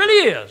Jesus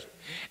really is,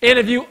 and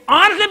if you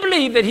honestly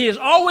believe that He is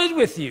always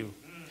with you,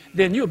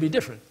 then you'll be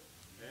different.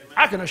 Amen.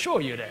 I can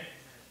assure you that.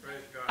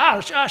 I'll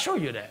assure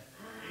you that.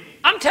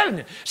 I'm telling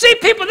you. See,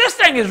 people, this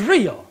thing is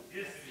real.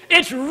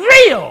 It's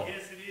real.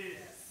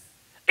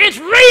 It's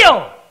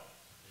real.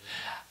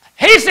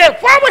 He said,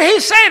 why would He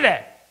say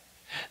that?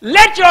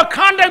 Let your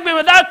conduct be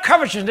without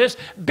covetousness.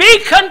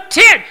 Be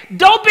content.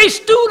 Don't be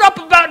stewed up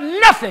about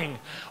nothing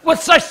with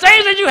such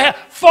things as you have.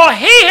 For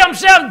he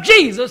himself,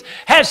 Jesus,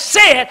 has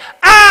said,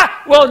 I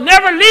will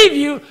never leave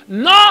you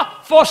nor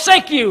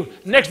forsake you.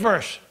 Next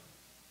verse.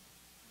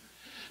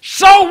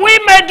 So we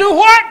may do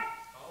what?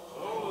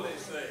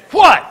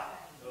 What?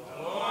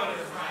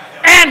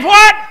 And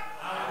what?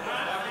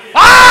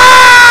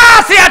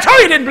 Ah! See, I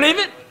told you didn't believe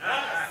it.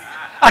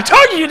 I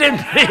told you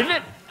didn't believe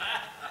it.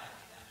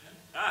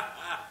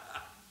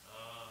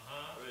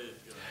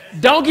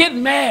 Don't get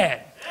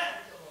mad.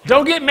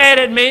 Don't get mad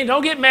at me.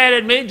 Don't get mad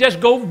at me. Just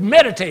go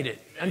meditate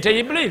it until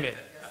you believe it.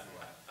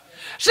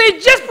 See,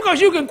 just because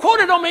you can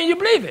quote it don't mean you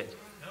believe it.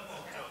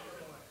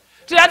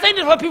 See, I think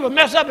that's what people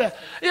mess up at.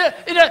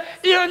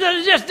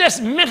 Just this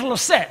mental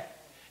set.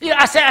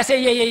 I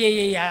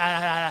say,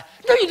 yeah.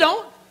 No, you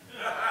don't.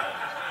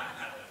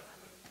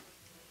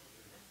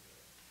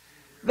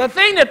 The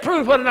thing that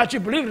proves whether or not you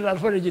believe it or not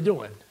is what are you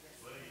doing.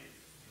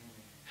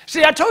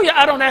 See, I told you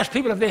I don't ask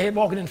people if they're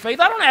walking in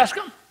faith. I don't ask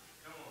them.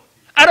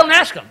 I don't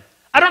ask them.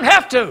 I don't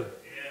have to.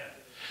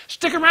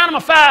 Stick around them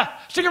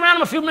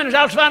a few minutes,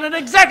 I'll find out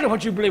exactly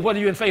what you believe, whether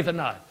you're in faith or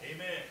not.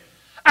 Amen.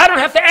 I don't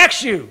have to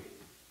ask you.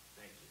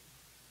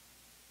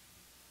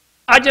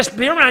 I just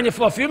be around you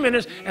for a few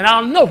minutes and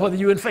I'll know whether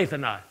you're in faith or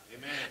not.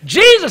 Amen.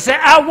 Jesus said,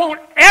 I won't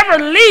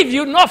ever leave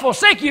you nor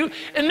forsake you.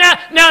 And now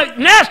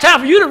it's time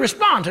for you to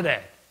respond to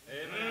that.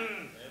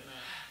 Amen.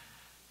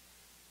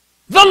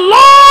 The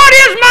Lord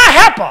is my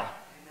helper.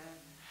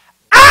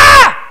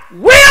 I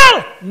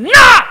will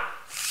not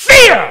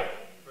fear.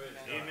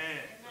 Amen.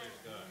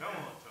 Come on,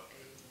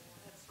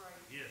 that's right.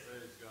 Yes,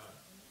 that is God.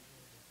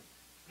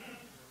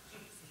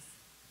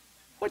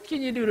 What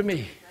can you do to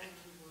me?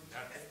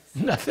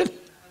 Nothing.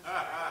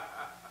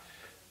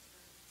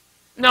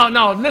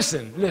 No,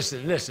 listen,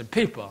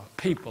 people.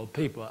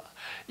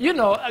 You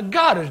know,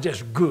 God is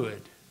just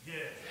good.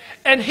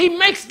 And he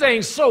makes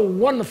things so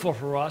wonderful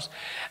for us.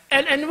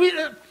 And we,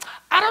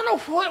 I don't know,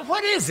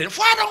 what is it?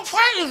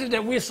 Why is it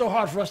that we're so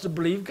hard for us to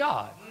believe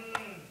God?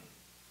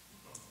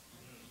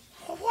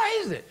 Why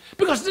is it?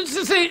 Because,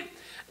 see,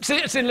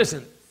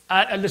 listen,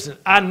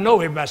 I know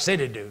everybody say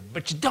they do,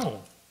 but you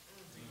don't.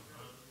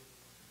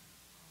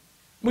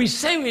 We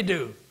say we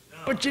do,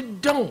 but you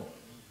don't.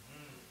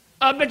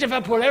 I bet you if I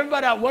pull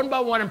everybody out one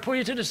by one and pull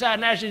you to the side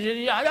and ask you,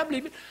 yeah, I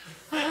believe it.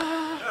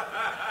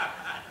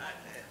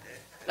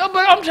 No,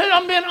 but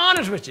I'm being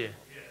honest with you.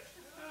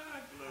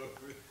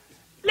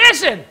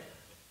 Listen,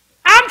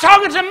 I'm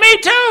talking to me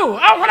too.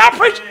 When I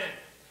preach,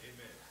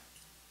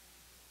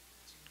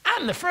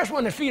 I'm the first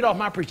one to feed off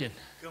my preaching.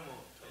 Come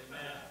on.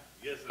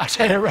 Yes, I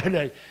say that right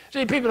there.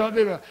 See, people don't.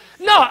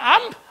 No,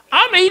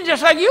 I'm eating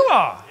just like you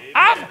are.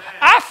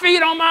 I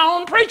feed on my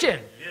own preaching.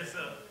 Yes,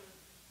 sir.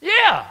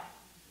 Yeah.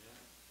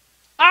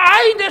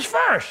 I eat this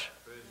first.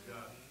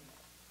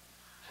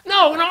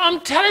 No, I'm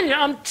telling you,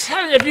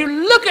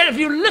 if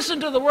you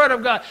listen to the word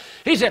of God,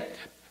 he said,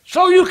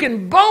 so you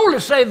can boldly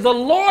say, the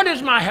Lord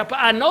is my helper.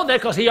 I know that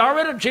because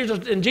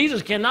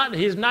Jesus cannot,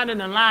 he's not in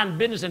the lying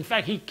business. In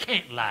fact, he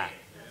can't lie.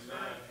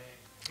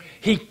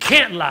 He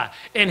can't lie.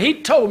 And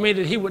he told me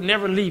that he would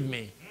never leave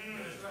me.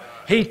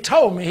 He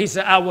told me, he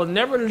said, I will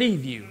never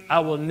leave you. I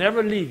will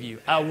never leave you.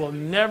 I will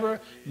never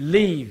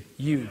leave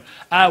you.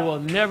 I will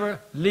never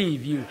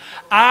leave you.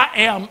 I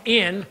am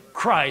in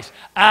Christ.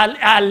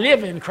 I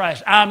live in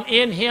Christ. I'm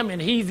in him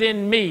and he's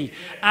in me.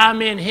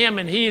 I'm in him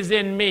and he is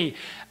in me.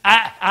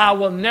 I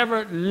will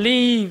never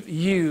leave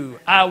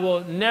you. I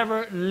will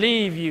never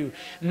leave you.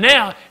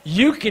 Now,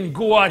 you can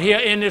go out here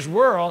in this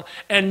world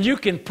and you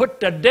can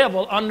put the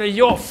devil under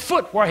your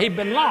foot where he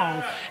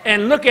belongs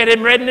and look at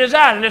him right in his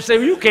eye and say,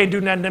 well, you can't do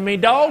nothing to me,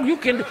 dog.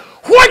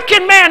 What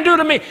can man do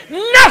to me?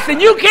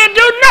 Nothing. You can't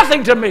do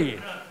nothing to me.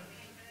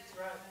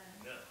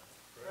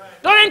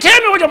 Don't even tell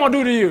me what I'm going to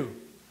do to you.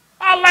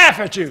 I'll laugh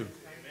at you.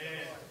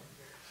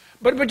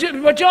 But you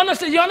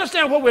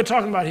understand what we're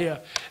talking about here.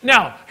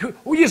 Now,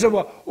 you say,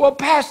 well,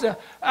 Pastor,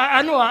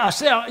 I know I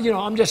say,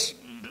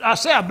 I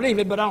say I believe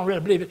it, but I don't really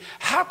believe it.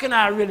 How can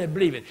I really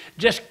believe it?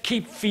 Just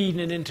keep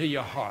feeding it into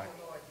your heart.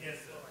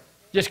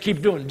 Just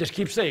keep doing it. Just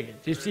keep saying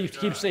it. Just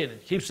keep saying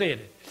it. Keep saying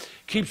it.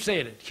 Keep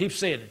saying it. Keep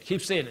saying it.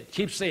 Keep saying it.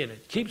 Keep saying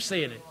it. Keep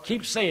saying it.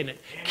 Keep saying it.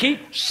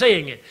 Keep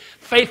saying it.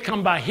 Faith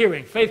comes by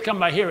hearing. Faith comes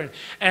by hearing.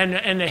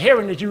 And the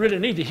hearing that you really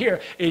need to hear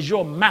is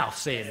your mouth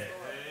saying it.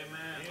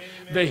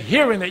 The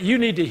hearing that you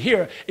need to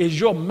hear is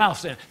your mouth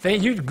saying.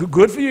 Thank you.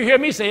 Good for you to hear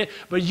me say it,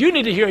 but you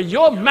need to hear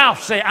your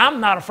mouth say, I'm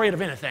not afraid of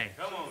anything.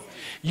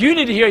 You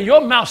need to hear your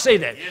mouth say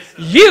that. Yes,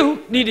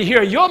 you need to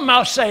hear your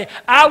mouth say,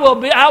 I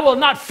will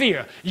not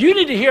fear. You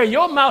need to hear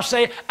your mouth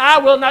say, I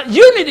will not.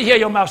 You need to hear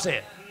your mouth say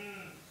it.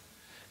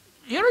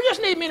 You don't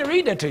just need me to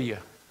read that to you.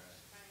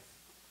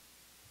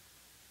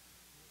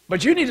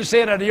 But you need to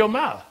say it out of your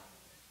mouth.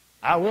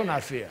 I will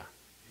not fear.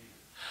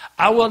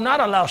 I will not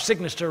allow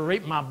sickness to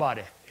rape my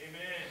body.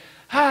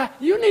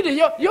 You need to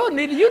hear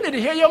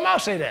your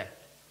mouth say that.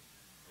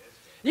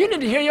 You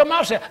need to hear your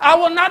mouth say, I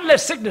will not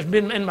let sickness be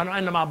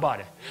into my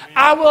body.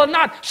 I will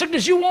not.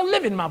 Sickness, you won't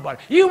live in my body.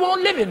 You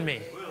won't live in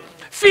me.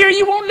 Fear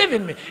you won't live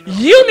in me.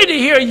 You need to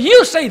hear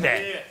you say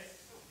that.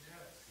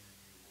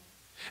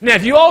 Now,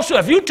 if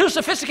you're too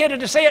sophisticated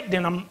to say it,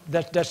 then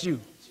that's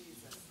you.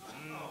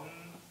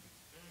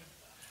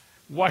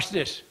 Watch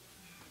this.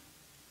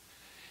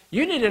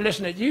 You need to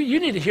listen to you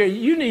need to hear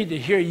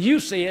you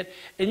say it,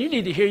 and you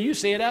need to hear you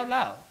say it out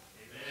loud.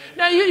 Amen.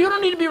 Now you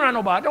don't need to be around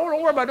nobody. Don't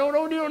worry about don't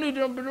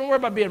worry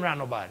about being around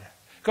nobody,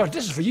 because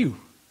this is for you.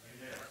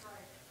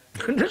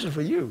 This is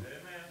for you.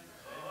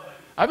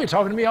 I've been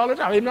talking to me all the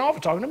time. Even the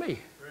office talking to me.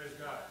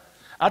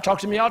 I talk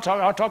to me. I'll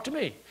talk to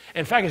me.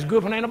 In fact, it's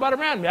good when ain't nobody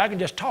around me. I can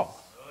just talk.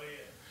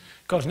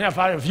 Because now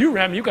if you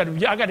around me,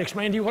 I got to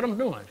explain to you what I'm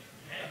doing.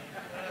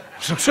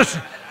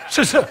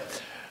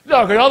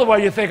 No, because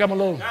otherwise you think I'm a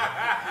little.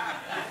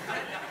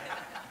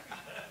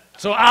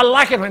 So I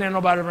like it when there's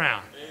nobody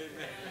around.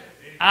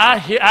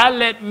 I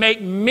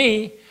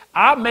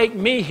make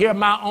me hear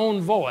my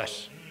own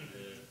voice.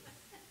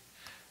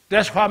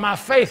 That's why my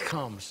faith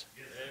comes.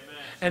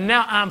 And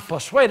now I'm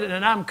persuaded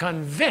and I'm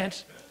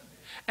convinced,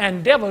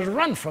 and devils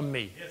run from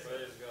me.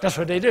 That's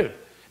what they do.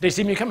 They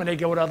see me coming, they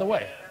go the other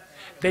way.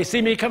 They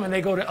see me coming,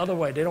 they go the other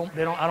way. They go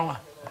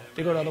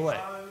the other way.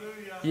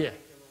 Yeah.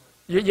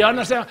 You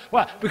understand?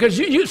 Why? Because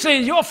you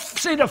see,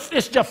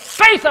 it's the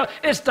faith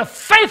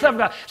of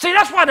God. See,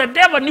 that's why the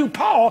devil knew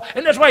Paul,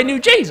 and that's why he knew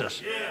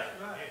Jesus. Yeah.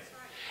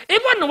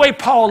 It wasn't the way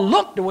Paul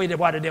looked, why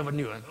the devil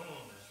knew him.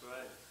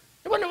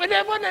 It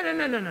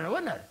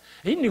wasn't no.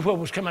 He knew what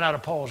was coming out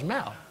of Paul's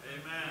mouth.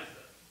 Amen.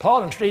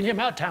 Paul had straightened him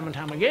out time and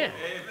time again.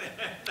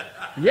 Amen.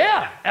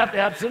 Yeah,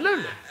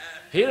 absolutely.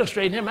 He'd have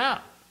straightened him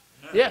out.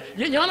 Yeah,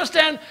 you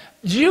understand?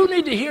 You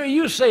need to hear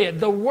you say it.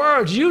 The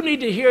words, you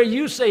need to hear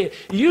you say it.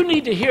 You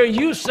need to hear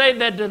you say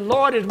that the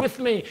Lord is with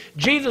me.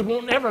 Jesus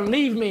won't ever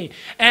leave me,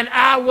 and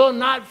I will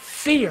not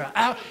fear.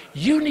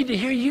 You need to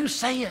hear you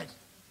say it.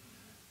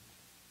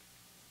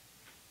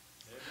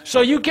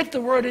 So you get the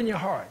word in your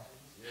heart.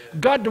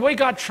 God, the way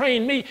God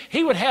trained me,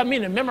 he would have me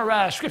to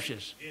memorize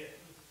scriptures.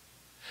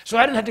 So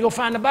I didn't have to go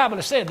find the Bible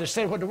to say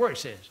what the word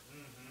says.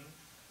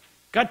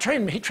 God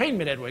trained me. He trained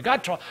me that way.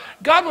 God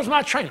was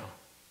my trainer.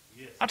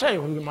 I'll tell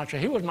you who was my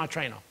trainer. He was my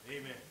trainer.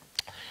 Amen.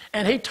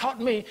 And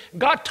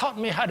God taught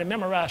me how to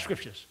memorize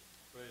scriptures.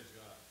 Praise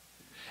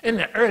God. In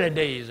the early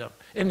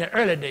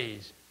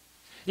days.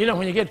 You know,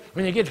 when you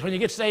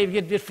get saved,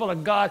 you get full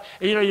of God,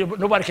 and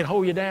nobody can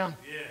hold you down.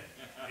 Yeah.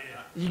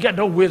 You got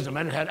no wisdom.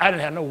 I didn't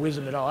have no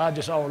wisdom at all. I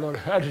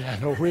didn't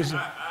have no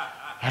wisdom.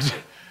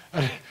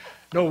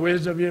 No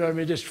wisdom, you know what I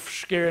mean, just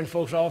scaring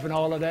folks off and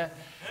all of that.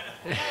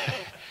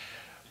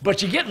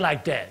 But you get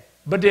like that.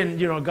 But then,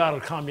 God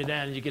will calm you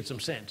down and you get some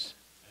sense.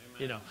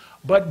 Amen.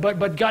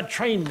 But God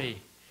trained me.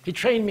 He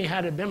trained me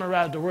how to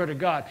memorize the Word of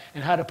God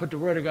and how to put the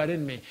Word of God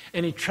in me.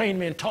 And he trained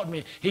me and taught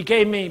me. He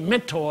gave me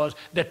mentors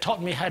that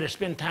taught me how to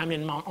spend time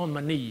on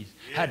my knees,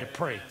 how to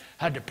pray.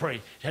 Had to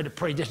pray.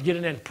 Just get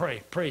in there and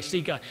pray,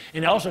 seek God.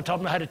 And he also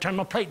taught me how to turn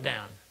my plate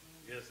down.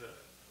 Yes,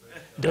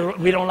 sir.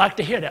 We don't like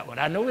to hear that one.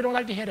 I know we don't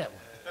like to hear that one.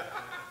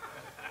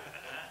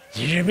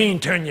 You mean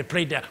turn your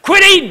plate down?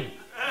 Quit eating!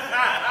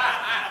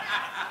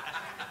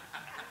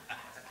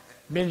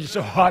 It's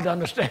so hard to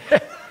understand.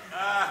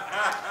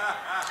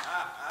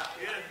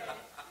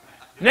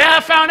 Now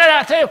I found out,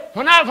 I tell you,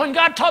 when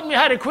God taught me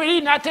how to quit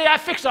eating, I tell you, I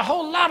fixed a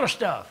whole lot of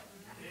stuff.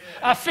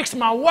 I fixed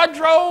my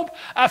wardrobe.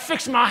 I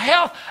fixed my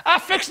health. I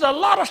fixed a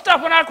lot of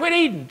stuff when I quit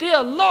eating.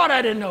 Dear Lord,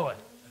 I didn't know it.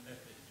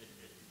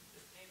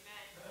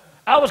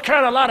 I was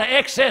carrying a lot of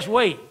excess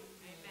weight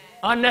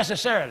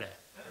unnecessarily.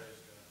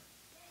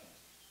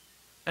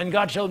 And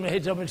God showed me, he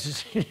told me,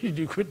 you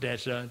do quit that,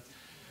 son.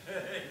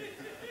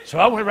 So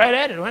I went right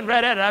at it.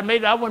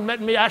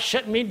 I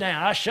shut me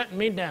down.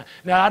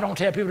 Now, I don't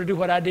tell people to do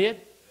what I did.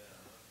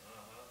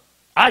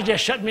 I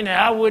just shut me down.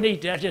 I wouldn't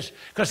eat that.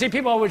 Because, see,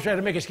 people always try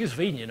to make excuses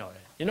for eating, you know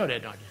that. You know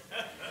that, don't you?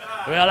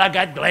 Well, I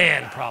got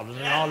gland problems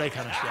and all that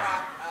kind of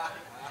stuff.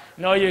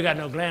 No, you got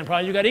no gland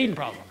problems. You got eating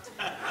problems.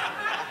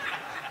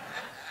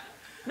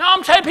 No,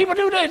 I'm telling people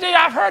do this.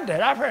 I've heard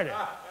it.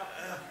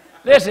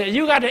 Listen,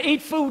 you got to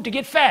eat food to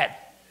get fat.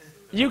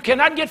 You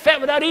cannot get fat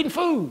without eating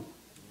food.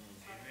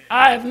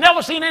 I have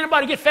never seen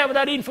anybody get fat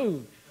without eating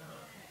food.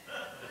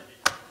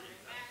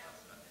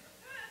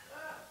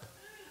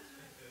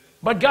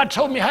 But God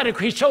told me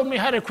he showed me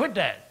how to quit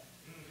that.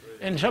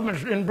 And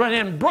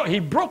he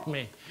broke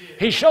me.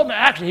 He showed me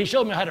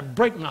how to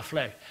break my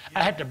flesh.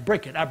 I had to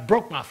break it. I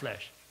broke my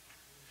flesh.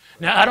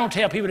 Now, I don't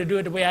tell people to do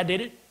it the way I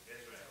did it.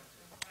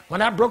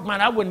 When I broke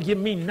mine, I wouldn't give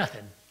me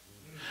nothing.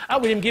 I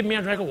wouldn't even give me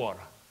a drink of water.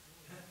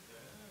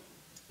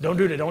 Don't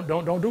do that.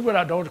 Don't do what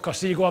I don't, because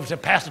see, you go up and say,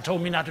 Pastor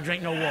told me not to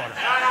drink no water.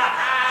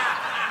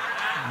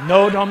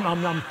 No,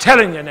 I'm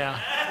telling you now.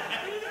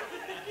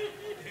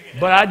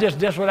 But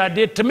that's what I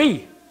did to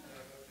me.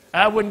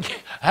 I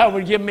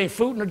would give me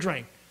food and a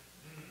drink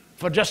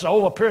for just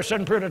a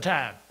certain period of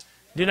time.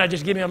 Then I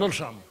just give me a little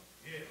something.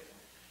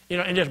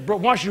 And just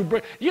once you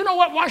break, you know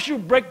what? Once you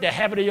break the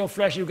habit of your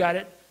flesh, you got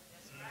it.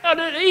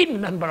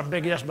 Eating nothing but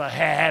a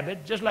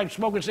habit, just like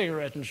smoking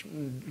cigarettes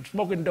and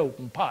smoking dope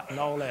and pot and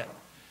all that.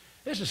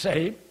 It's the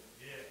same.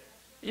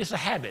 It's a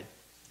habit.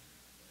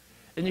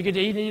 And you get to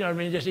eat, you know what I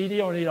mean, just eat, you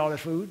don't eat all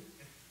this food.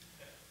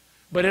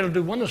 But it'll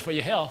do wonders for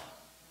your health.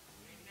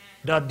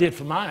 That did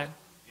for mine,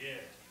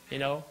 you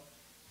know.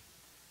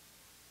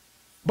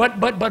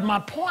 But my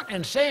point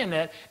in saying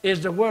that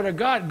is the Word of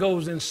God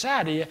goes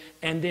inside of you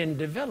and then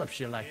develops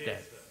you like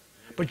that.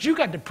 But you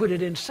got to put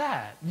it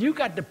inside. You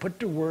got to put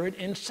the Word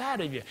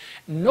inside of you.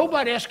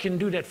 Nobody else can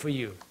do that for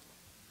you.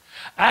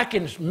 I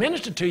can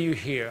minister to you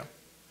here,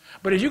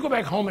 but if you go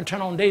back home and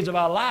turn on Days of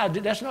Our Lives,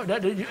 that's not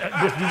that. You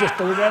just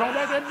throw it right on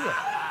back out the door.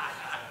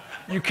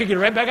 You kick it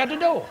right back out the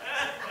door.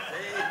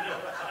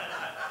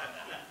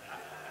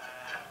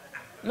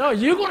 No,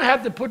 you're going to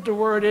have to put the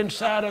Word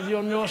inside of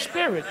your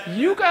spirit.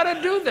 You got to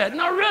do that.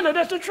 No, really,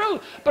 that's the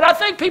truth. But I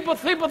think people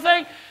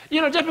think, you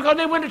know, just because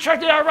they went to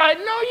church, they're all right.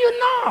 No, you're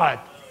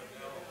not.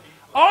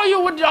 All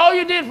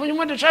you did when you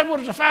went to church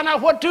was to find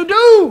out what to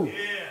do.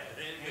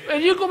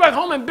 And you go back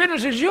home and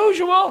business as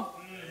usual.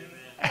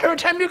 Every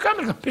time you come,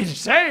 it's going to be the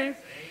same.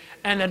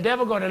 And the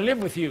devil going to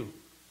live with you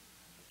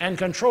and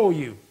control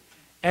you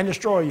and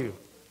destroy you.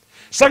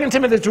 2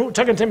 Timothy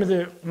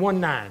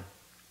 1:9.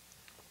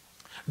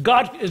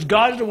 God is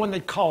the one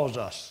that calls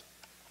us,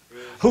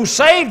 who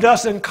saved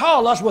us and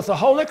called us with a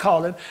holy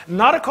calling,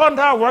 not according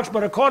to our works,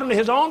 but according to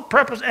his own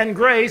purpose and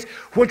grace,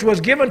 which was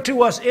given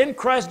to us in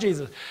Christ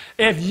Jesus.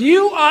 If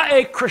you are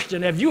a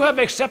Christian, if you have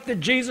accepted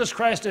Jesus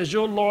Christ as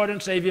your Lord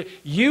and Savior,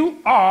 you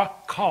are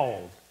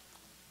called.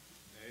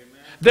 Amen.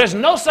 There's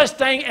no such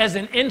thing as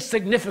an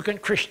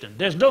insignificant Christian.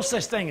 There's no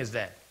such thing as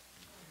that.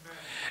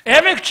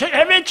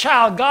 Every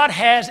child God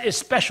has is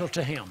special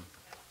to him.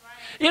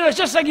 You know, it's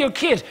just like your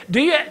kids. Do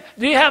you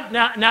have,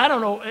 now I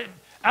don't know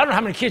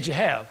how many kids you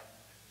have,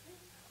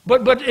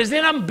 but is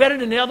any of them better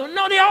than the other?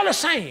 No, they're all the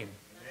same.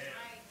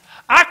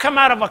 I come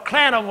out of a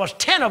clan of us,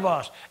 10 of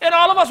us, and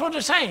all of us were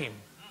the same.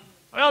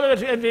 Well,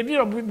 you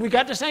know, we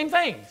got the same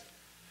things.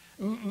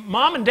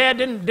 Mom and Dad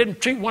didn't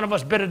treat one of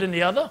us better than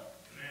the other,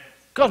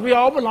 because we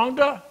all belonged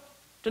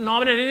to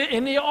Norman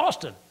and the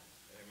Alston.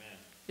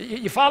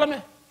 You follow me?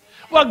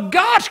 Well,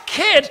 God's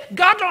kids,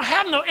 God don't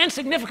have no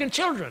insignificant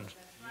children.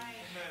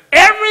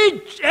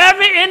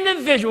 Every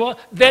individual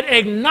that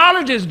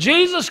acknowledges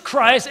Jesus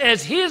Christ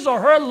as his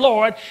or her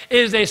Lord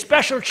is a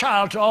special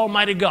child to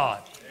Almighty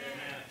God.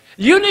 Amen.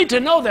 You need to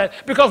know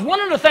that, because one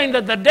of the things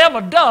that the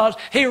devil does,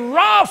 he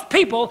robs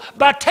people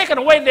by taking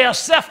away their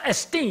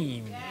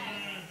self-esteem. Yes.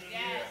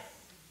 Yes.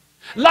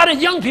 A lot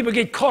of young people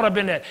get caught up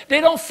in that.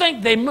 They don't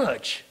think they're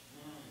much.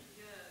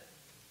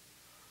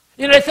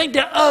 You know, they think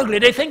they're ugly.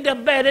 They think they're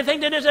bad. They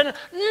think they're this and that.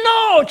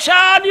 No,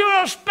 child,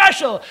 you're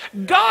special.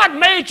 God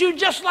made you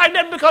just like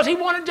that because he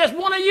wanted just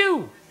one of you.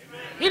 Amen.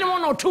 He didn't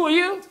want no two of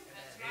you. Right.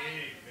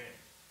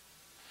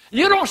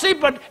 You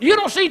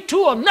don't see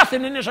two of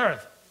nothing in this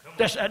earth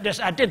that's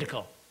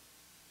identical.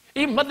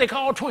 Even what they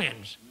call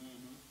twins.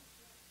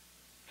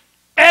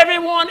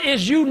 Everyone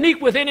is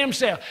unique within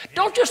himself.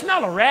 Don't you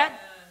smell a rat?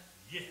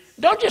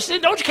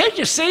 Can't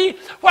you see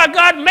why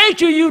God made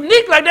you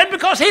unique like that?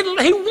 Because he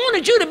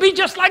wanted you to be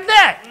just like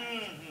that.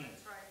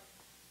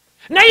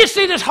 Mm-hmm. Now you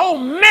see this whole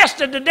mess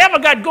that the devil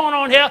got going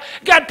on here.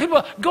 Got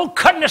people go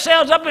cutting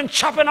themselves up and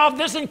chopping off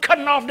this and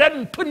cutting off that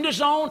and putting this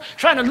on,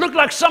 trying to look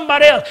like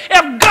somebody else.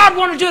 If God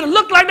wanted you to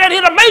look like that,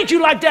 he'd have made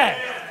you like that.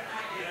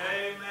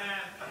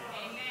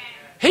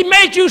 He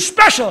made you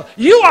special.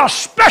 You are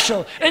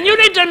special. And you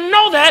need to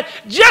know that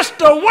just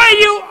the way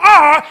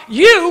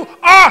you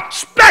are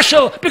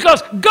special,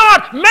 because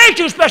God made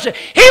you special.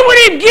 He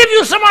wouldn't even give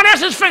you someone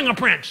else's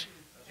fingerprints.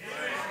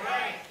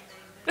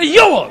 They're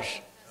yours.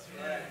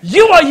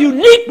 You are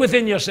unique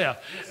within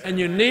yourself. And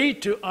you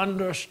need to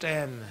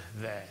understand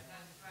that.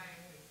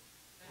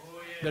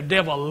 The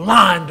devil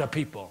lied to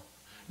people.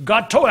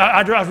 God told,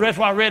 I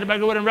read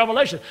about it in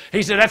Revelation.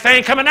 He said, that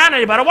thing coming down there,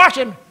 you better watch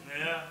him.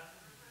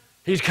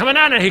 He's coming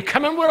out and he's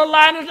coming with a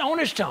line on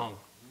his tongue.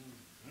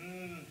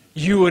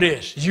 You are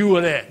this, you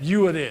are that,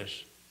 you are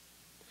this.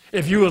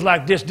 If you was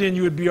like this, then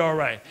you would be all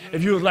right.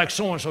 If you was like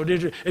so-and-so,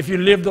 if you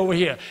lived over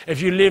here,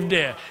 if you lived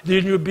there,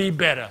 then you'd be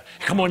better.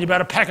 Come on, you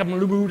better pack up and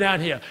move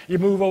down here. You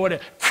move over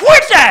there.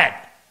 Quit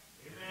that!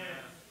 Amen.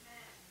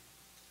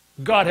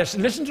 God has,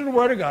 listen to the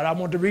word of God. I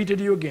want to read it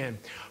to you again.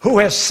 Who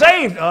has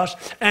saved us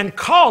and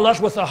called us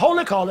with a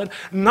holy calling,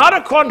 not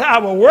according to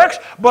our works,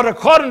 but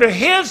according to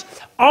his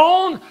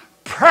own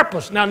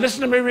purpose. Now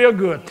listen to me real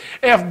good.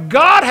 If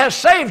God has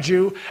saved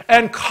you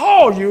and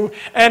called you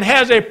and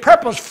has a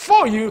purpose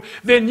for you,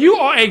 then you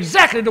are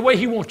exactly the way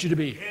he wants you to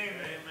be.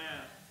 Amen.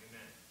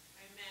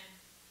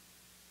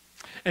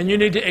 And you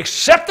need to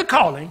accept the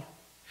calling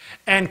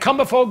and come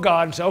before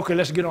God and say, okay,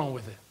 let's get on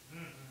with it.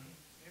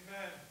 Amen.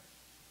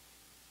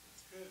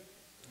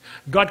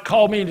 God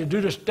called me to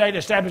do this state,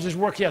 establish this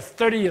work here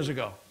 30 years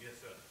ago. Yes,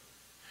 sir.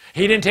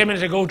 He didn't tell me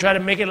to go try to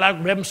make it like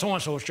Reverend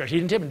so-and-so's church. He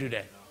didn't tell me to do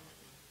that.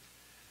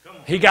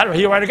 He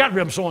already got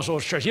Reverend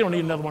so-and-so's church. He don't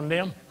need another one of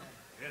them.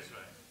 That's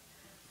right.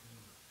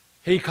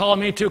 He called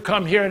me to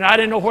come here, and I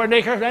didn't know where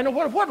Lakehurst. I didn't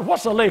know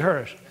what's a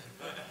Lakehurst.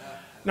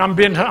 Now I'm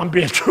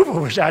being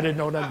truthful, which I didn't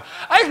know nothing.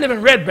 I used to live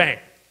in Red Bank.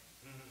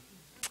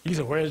 He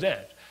said, where is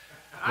that?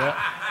 Well,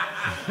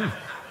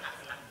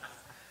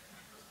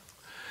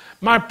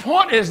 My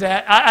point is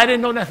that I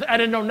didn't know nothing.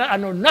 I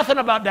know nothing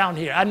about down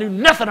here. I knew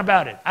nothing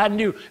about it. I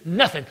knew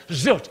nothing.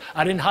 Zilch.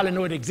 I didn't hardly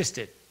know it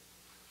existed.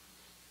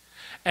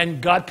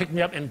 And God picked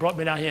me up and brought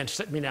me down here and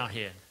set me down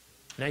here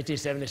in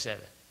 1977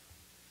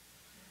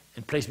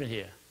 and placed me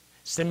here.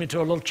 Sent me to a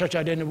little church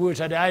out there in the woods.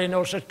 I didn't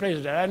know such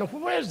places. I didn't know,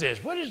 where is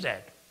this? What is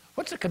that?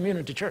 What's a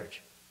community church?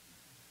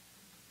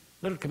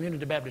 Little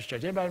community Baptist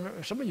church. Anybody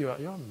remember? Some of you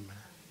remember.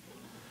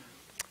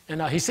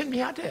 And he sent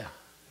me out there.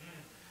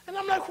 And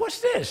I'm like,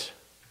 what's this?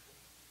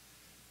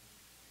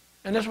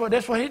 And that's what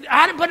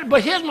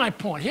but here's my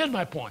point. Here's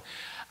my point.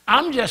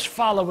 I'm just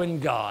following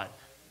God.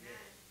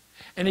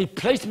 And he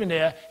placed me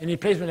there, and he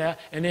placed me there,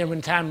 and then when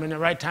the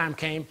right time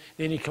came,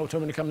 then he told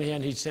me to come here,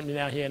 and he sent me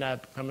down here, and I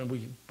come and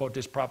we bought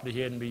this property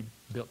here, and we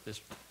built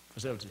this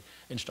facility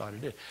and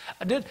started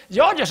it.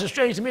 Y'all just as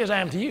strange to me as I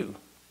am to you.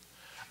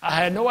 I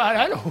had no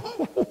idea.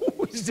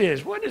 Who is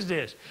this? What is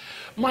this?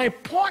 My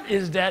point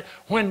is that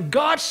when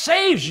God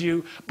saves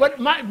you,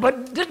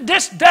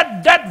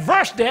 that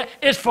verse there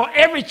is for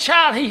every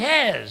child he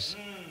has.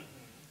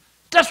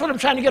 That's what I'm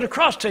trying to get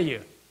across to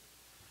you.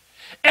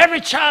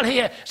 Every child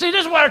here. See,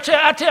 this is what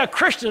I tell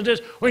Christians this.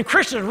 When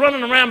Christians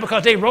running around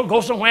because they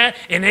go somewhere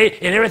and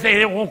everything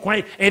they won't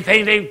quite,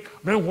 anything they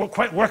don't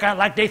quite work out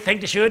like they think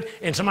they should,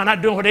 and somebody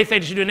not doing what they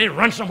think they should do, and they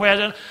run somewhere. I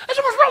said,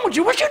 what's wrong with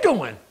you? What you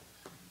doing?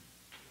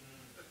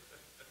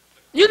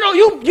 You know,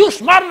 you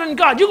smarter than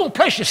God. You're going to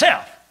place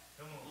yourself.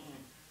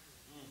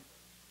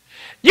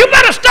 You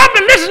better stop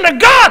and listen to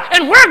God,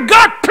 and where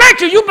God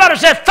placed you, you better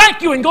say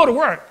thank you and go to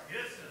work.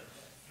 Yes,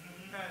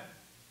 sir.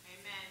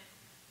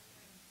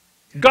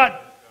 Amen. God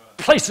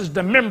places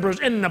the members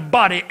in the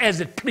body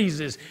as it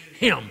pleases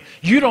him.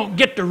 You don't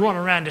get to run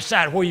around and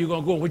decide where you're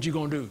going to go and what you're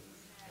going to do.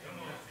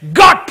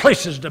 God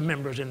places the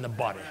members in the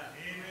body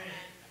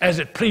as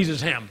it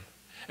pleases him.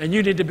 And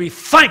you need to be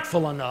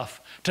thankful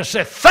enough to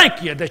say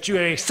thank you that you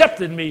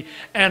accepted me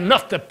and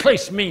enough to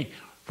place me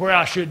where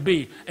I should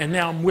be. And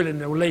now I'm willing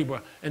to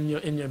labor in your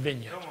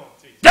vineyard.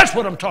 That's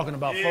what I'm talking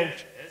about,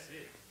 folks.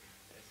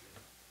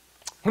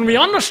 When we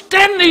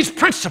understand these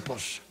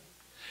principles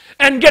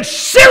and get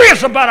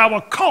serious about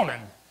our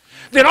calling,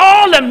 then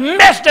all the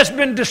mess that's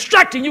been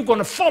distracting you is going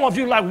to fall off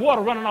you like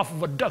water running off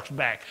of a duck's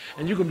back,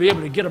 and you can be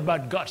able to get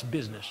about God's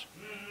business.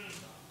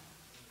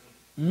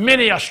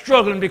 Many are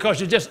struggling because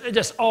you're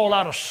just all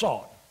out of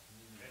salt.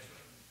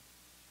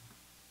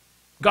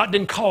 God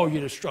didn't call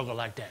you to struggle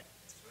like that.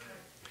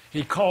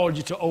 He called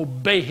you to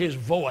obey his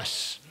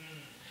voice,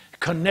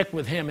 connect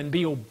with him, and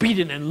be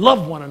obedient and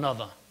love one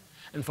another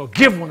and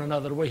forgive one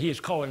another the way he has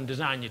called and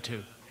designed you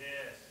to.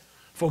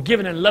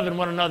 Forgiving and loving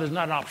one another is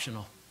not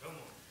optional.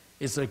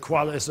 It's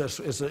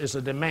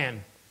a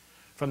demand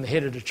from the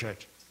head of the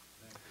church.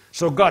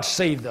 So God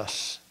saved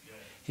us.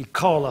 He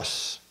called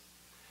us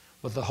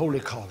with the holy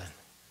calling.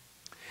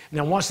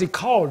 Now once he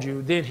called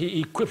you, then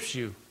he equips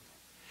you.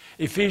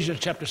 Ephesians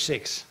chapter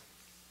 6,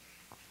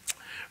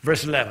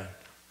 verse 11.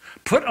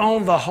 Put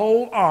on the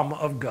whole armor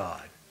of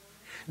God,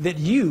 that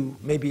you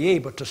may be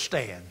able to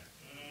stand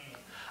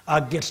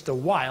against the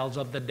wiles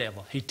of the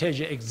devil. He tells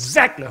you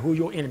exactly who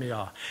your enemy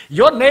are.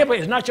 Your neighbor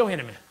is not your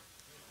enemy.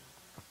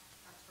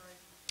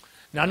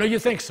 Now, I know you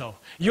think so.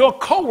 Your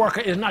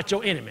coworker is not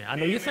your enemy. I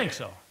know you think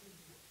so.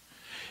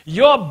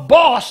 Your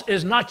boss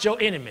is not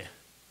your enemy.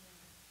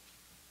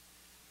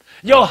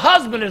 Your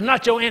husband is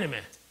not your enemy.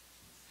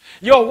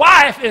 Your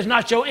wife is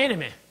not your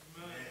enemy.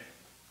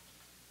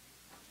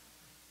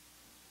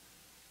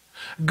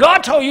 God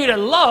told you to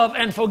love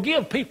and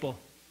forgive people.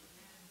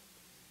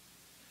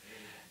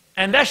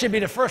 And that should be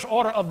the first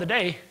order of the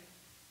day.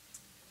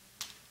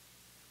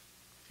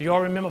 You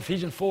all remember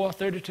Ephesians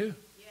 4:32?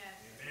 Yes.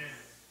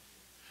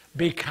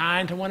 Be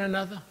kind to one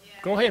another. Yes.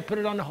 Go ahead, put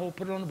it on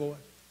the board.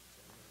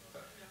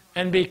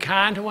 And be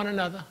kind to one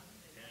another.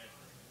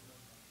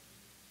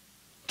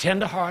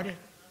 Tender-hearted.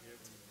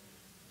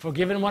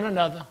 Forgiving one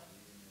another.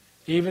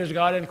 Even as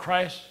God in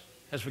Christ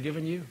has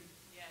forgiven you.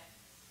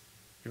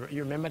 Yes.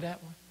 You remember that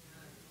one?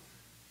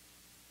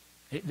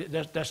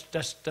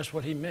 That's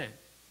what he meant.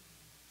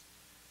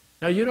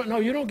 Now you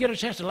don't get a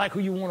chance to like who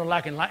you want to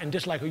like and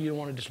dislike who you don't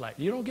want to dislike.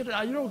 You don't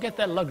get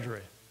that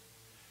luxury.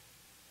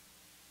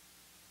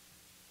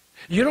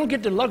 You don't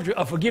get the luxury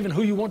of forgiving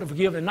who you want to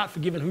forgive and not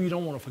forgiving who you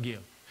don't want to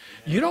forgive.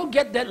 You don't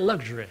get that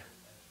luxury.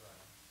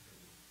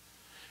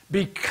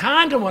 Be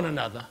kind to one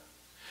another,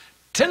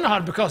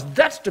 tenderhearted, because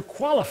that's the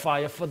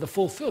qualifier for the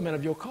fulfillment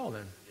of your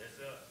calling. Yes,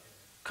 sir.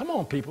 Come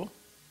on, people.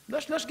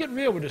 Let's get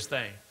real with this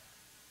thing.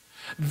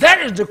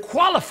 That is the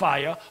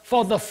qualifier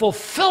for the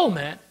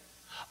fulfillment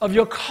of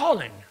your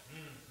calling.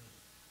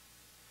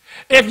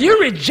 If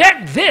you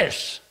reject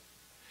this,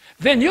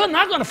 then you're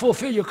not going to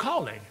fulfill your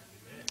calling.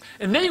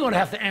 And then you're going to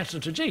have to answer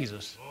to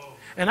Jesus.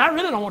 And I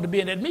really don't want to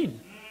be in that meeting.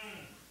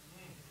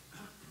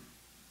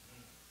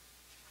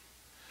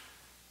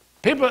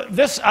 People,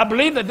 I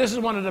believe that this is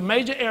one of the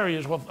major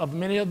areas of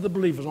many of the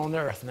believers on the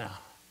earth now.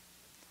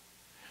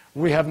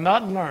 We have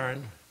not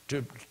learned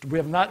the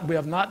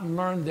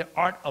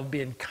art of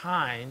being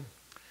kind,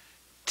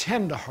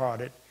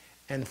 tenderhearted,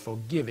 and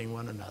forgiving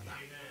one another.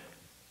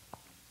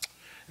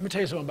 Let me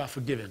tell you something about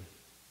forgiving.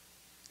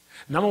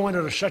 Number one,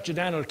 it'll shut you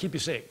down, it'll keep you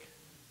sick.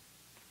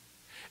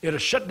 It'll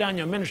shut down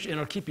your ministry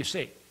and it'll keep you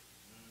sick.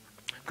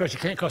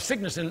 Because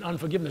sickness and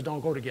unforgiveness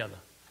don't go together.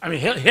 I mean,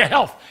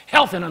 health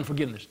and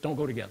unforgiveness don't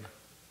go together.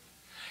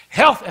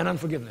 Health and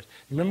unforgiveness.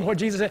 Remember what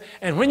Jesus said?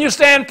 And when you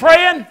stand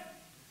praying,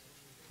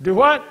 do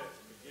what?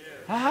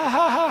 Ha, ha,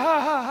 ha, ha,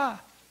 ha,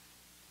 ha.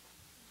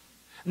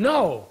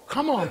 No,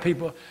 come on,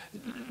 people.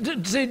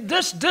 See,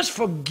 this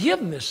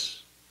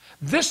forgiveness,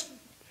 this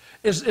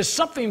is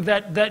something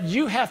that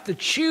you have to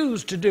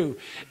choose to do.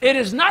 It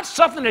is not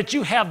something that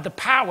you have the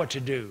power to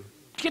do.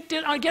 Get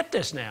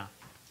this now.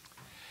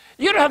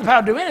 You don't have the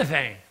power to do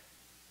anything.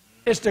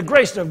 It's the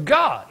grace of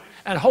God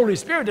and Holy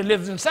Spirit that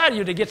lives inside of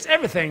you that gets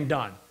everything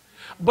done.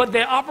 But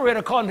they operate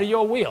according to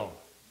your will.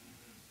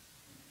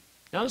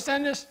 You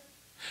understand this?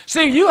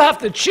 See, you have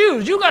to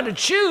choose. You got to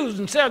choose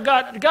and say,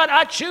 God,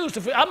 I choose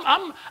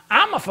to.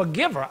 I'm a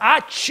forgiver.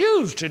 I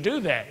choose to do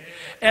that,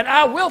 and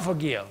I will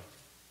forgive.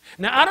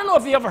 Now, I don't know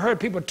if you ever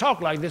heard people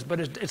talk like this, but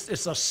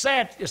it's a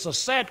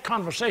sad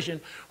conversation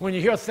when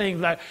you hear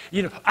things like,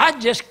 I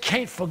just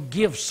can't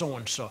forgive so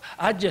and so.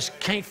 I just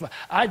can't.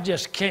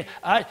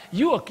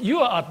 You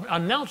are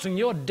announcing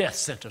your death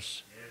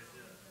sentence.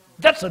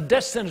 That's a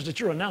death sentence that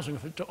you're announcing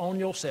on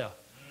yourself.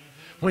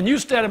 When you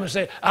stand up and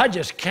say, I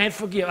just can't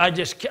forgive,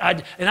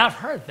 and I've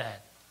heard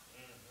that.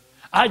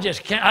 I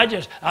just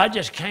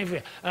can't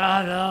forgive.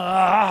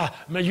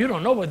 Man, you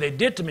don't know what they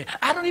did to me.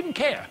 I don't even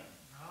care.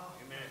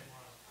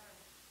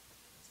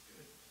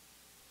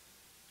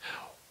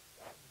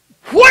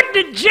 What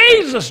did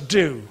Jesus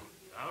do?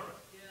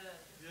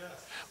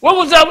 It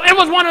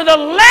was one of the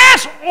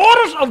last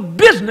orders of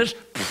business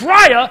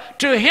prior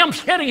to him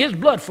shedding his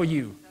blood for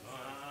you.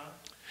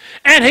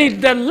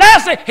 And the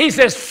last thing, he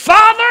says,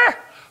 Father,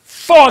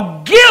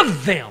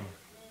 forgive them.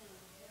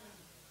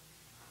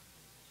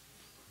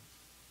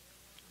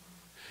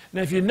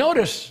 Now, if you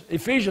notice,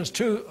 Ephesians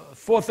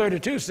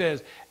 4:32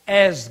 says,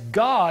 as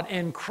God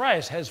in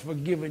Christ has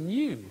forgiven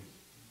you.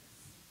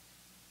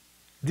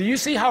 Do you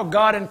see how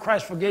God in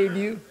Christ forgave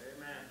you? Amen.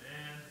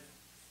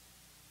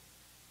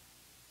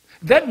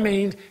 That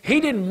means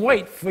he didn't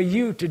wait for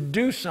you to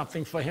do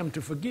something for him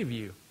to forgive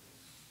you.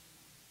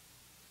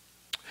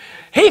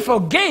 He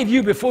forgave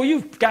you before you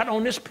got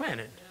on this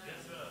planet.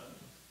 Yes,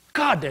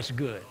 God, that's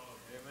good.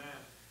 Amen.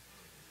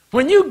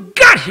 When you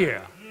got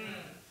here,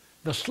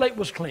 the slate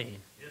was clean.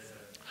 Yes,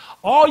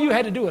 all you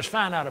had to do was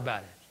find out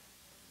about it.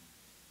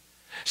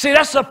 See,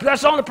 that's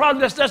the only problem.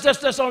 That's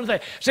the only thing.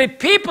 See,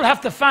 people have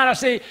to find out.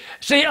 See,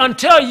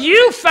 until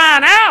you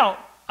find out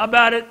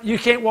about it, you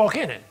can't walk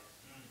in it.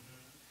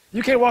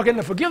 You can't walk in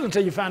the forgiveness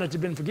until you find out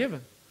you've been forgiven.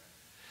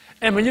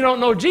 And when you don't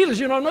know Jesus,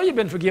 you don't know you've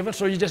been forgiven,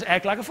 so you just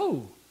act like a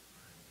fool.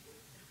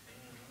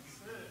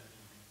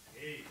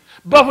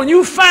 But when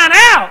you find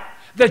out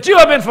that you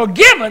have been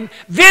forgiven,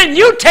 then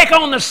you take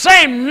on the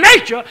same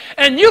nature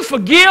and you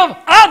forgive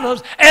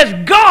others as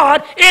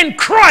God in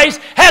Christ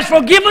has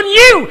forgiven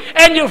you.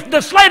 And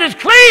the slate is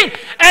clean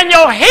and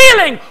your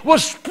healing will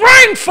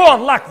spring forth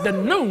like the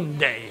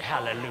noonday.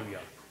 Hallelujah.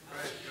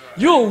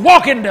 You'll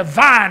walk in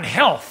divine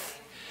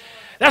health.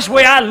 That's the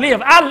way I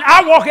live.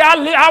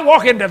 I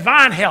walk in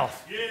divine health.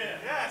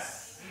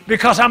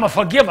 Because I'm a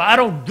forgiver. I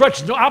don't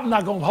grudge. I'm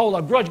not going to hold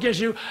a grudge against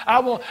you. I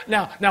won't.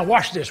 Now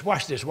watch this.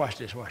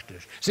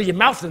 See, your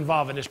mouth's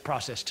involved in this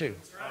process too.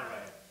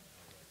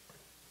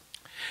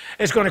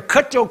 It's going to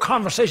cut your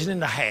conversation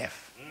into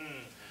half.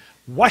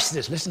 Watch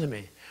this. Listen to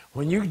me.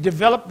 When you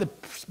develop the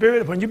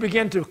spirit, when you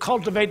begin to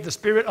cultivate the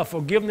spirit of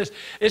forgiveness,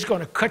 it's going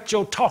to cut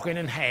your talking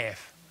in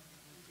half.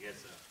 Yes,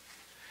 sir.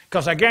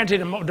 Because I guarantee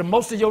the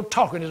most of your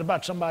talking is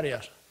about somebody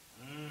else.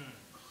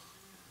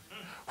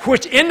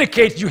 Which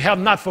indicates you have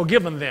not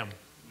forgiven them.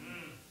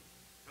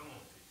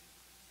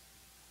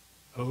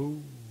 Oh.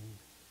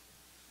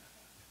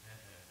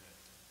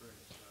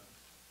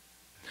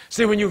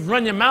 See, when you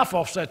run your mouth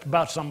off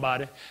about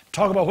somebody,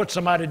 talk about what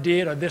somebody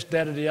did or this,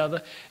 that, or the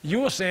other,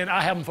 you are saying, I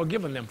haven't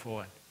forgiven them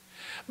for it.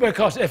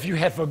 Because if you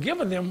had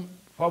forgiven them,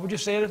 why would you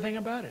say anything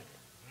about it?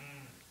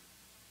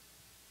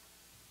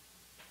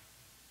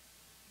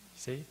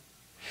 See?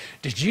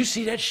 Did you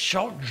see that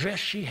short dress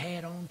she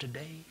had on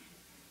today?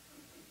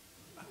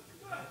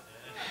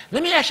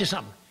 Let me ask you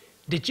something.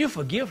 Did you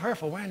forgive her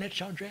for wearing that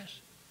short dress?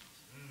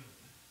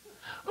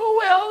 Oh,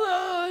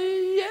 well,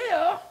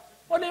 yeah.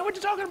 Well, then what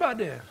you talking about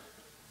there?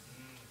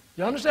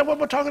 You understand what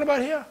we're talking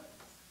about here?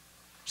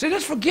 See,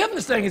 this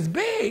forgiveness thing is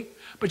big,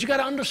 but you got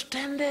to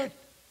understand it.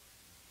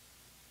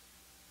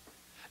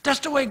 That's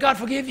the way God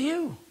forgave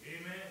you.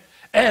 Amen.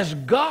 As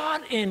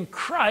God in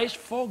Christ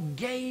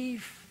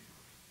forgave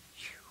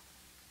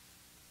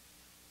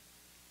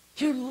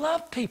you. You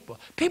love people.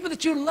 People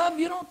that you love,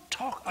 you don't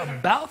talk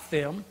about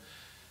them.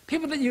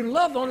 People that you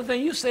love, the only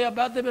thing you say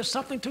about them is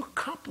something to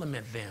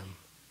compliment them.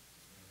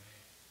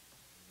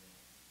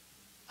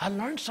 I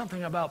learned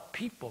something about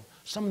people,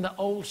 some of the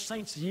old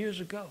saints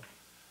years ago.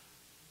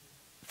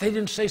 If they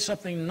didn't say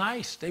something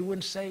nice, they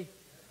wouldn't say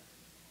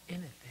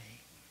anything.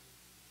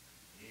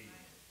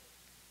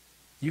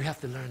 You have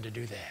to learn to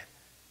do that.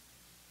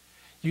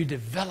 You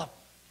develop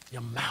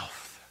Your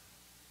mouth.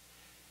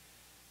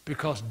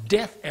 Because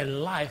death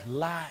and life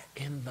lie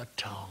in the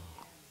tongue.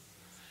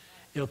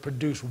 It'll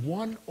produce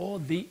one or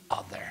the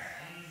other.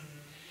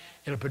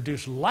 It'll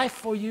produce life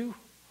for you,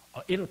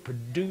 or it'll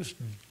produce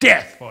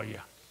death for you.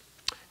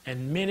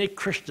 And many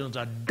Christians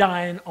are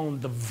dying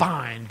on the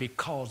vine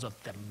because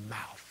of their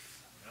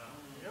mouth.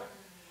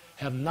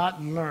 Have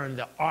not learned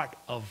the art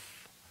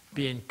of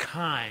being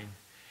kind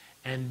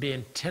and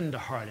being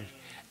tenderhearted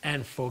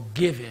and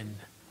forgiving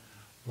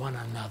one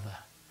another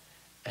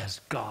as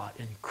God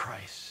in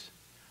Christ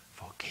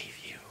forgave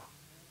you.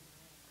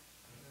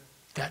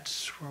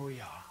 That's where we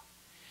are.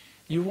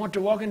 You want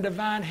to walk in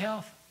divine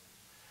health?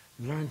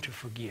 Learn to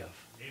forgive.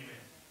 Amen.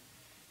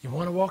 You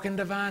want to walk in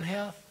divine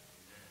health?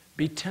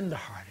 Be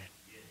tenderhearted.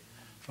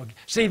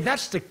 See,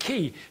 that's the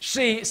key.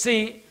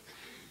 See,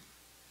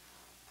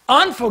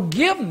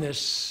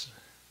 unforgiveness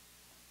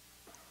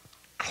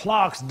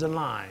clogs the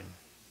line.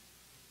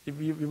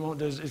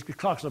 It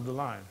clogs up the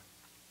line.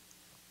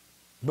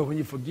 But when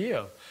you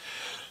forgive,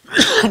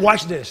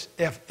 watch this.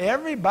 If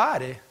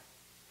everybody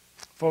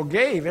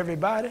forgave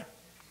everybody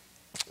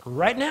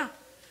right now,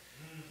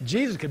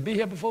 Jesus could be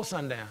here before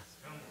sundown.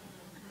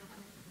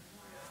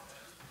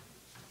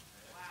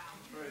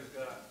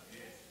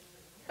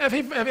 If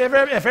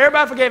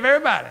everybody forgave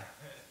everybody,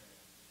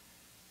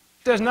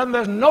 there's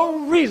no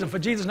reason for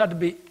Jesus not to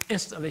be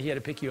instantly here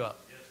to pick you up.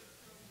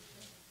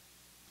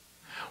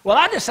 Well,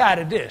 I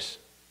decided this.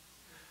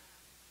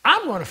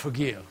 I'm going to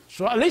forgive.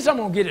 So at least I'm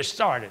going to get it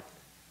started.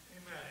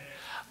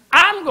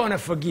 I'm going to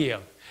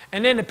forgive.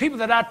 And then the people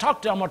that I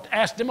talk to, I'm going to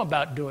ask them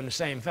about doing the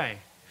same thing.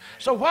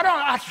 So why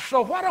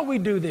don't we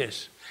do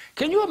this?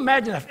 Can you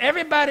imagine if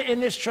everybody in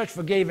this church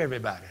forgave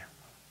everybody?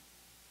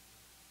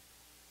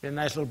 Be a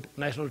nice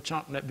little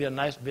chunk. That'd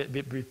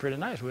be pretty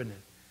nice, wouldn't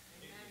it?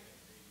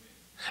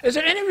 Is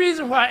there any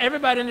reason why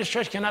everybody in this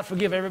church cannot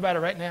forgive everybody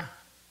right now?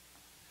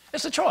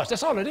 It's a choice.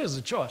 That's all it is,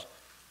 a choice.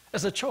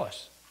 It's a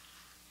choice.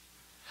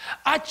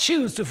 I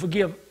choose to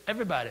forgive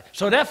everybody.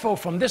 So therefore,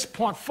 from this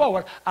point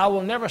forward, I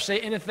will never say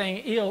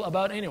anything ill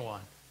about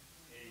anyone.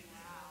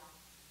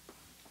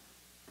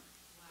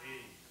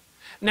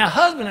 Now,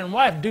 husband and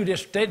wife do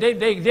this.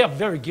 They are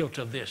very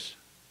guilty of this.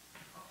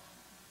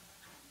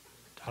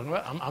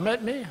 I'm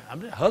at me.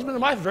 Husband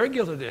and wife are very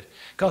guilty of this.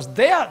 Because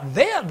they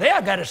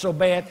got it so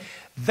bad,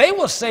 they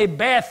will say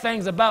bad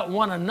things about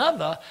one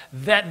another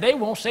that they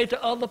won't say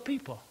to other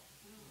people.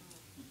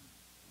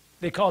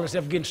 They call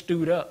themselves getting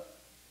stewed up,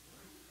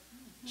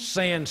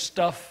 saying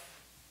stuff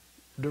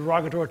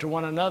derogatory to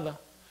one another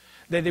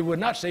that they would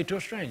not say to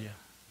a stranger.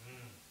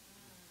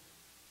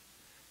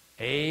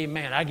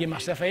 Amen. I give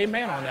myself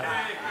amen on that one.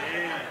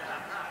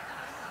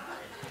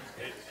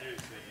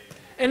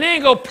 And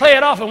then go play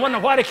it off and wonder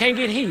why they can't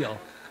get healed.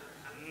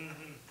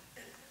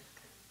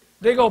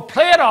 They go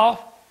play it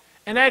off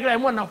and act like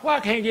wonder why I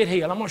can't get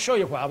healed. I'm going to show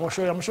you why. I'm going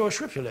to show a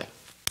scripture there.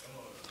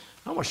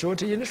 I'm going to show it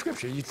to you in the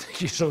scripture. You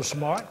think you're so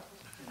smart?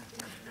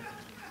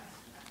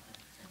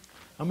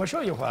 I'm going to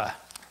show you why.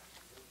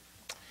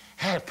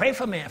 Hey, pray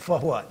for me. For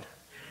what?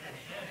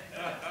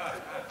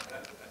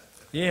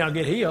 You ain't going to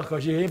get healed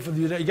because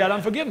you got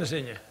unforgiveness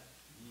in you.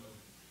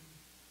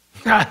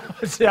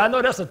 See, I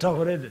know that's a tough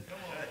one, isn't it?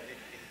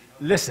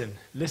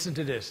 Listen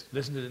to this.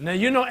 Listen to this. Now,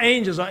 you know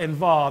angels are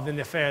involved in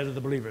the affairs of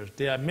the believers.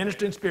 They are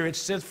ministering spirits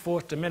sent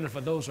forth to minister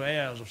for those who are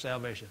heirs of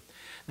salvation.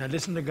 Now,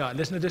 listen to God.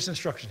 Listen to this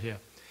instruction here.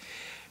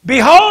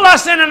 Behold, I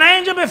send an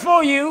angel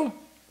before you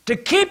to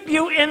keep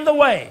you in the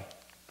way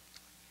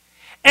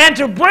and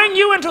to bring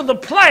you into the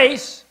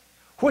place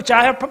which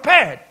I have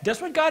prepared.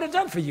 That's what God has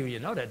done for you. You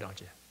know that, don't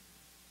you?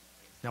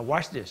 Now,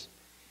 watch this.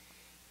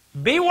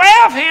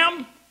 Beware of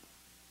him.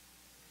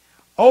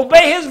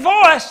 Obey his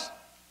voice.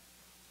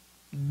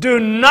 Do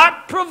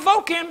not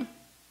provoke him,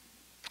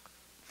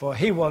 for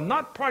he will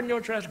not pardon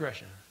your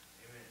transgression.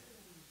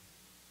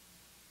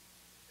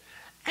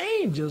 Amen.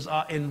 Angels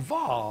are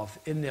involved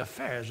in the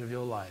affairs of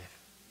your life.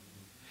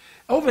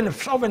 Over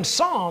in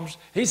Psalms,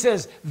 he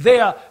says they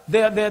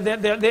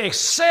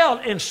excel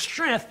in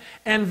strength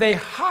and they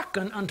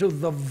hearken unto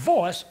the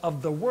voice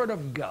of the word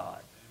of God.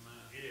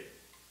 Amen.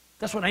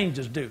 That's what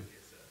angels do.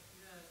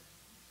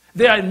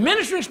 They are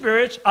ministering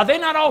spirits. Are they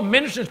not all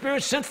ministering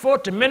spirits sent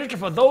forth to minister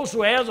for those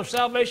who are heirs of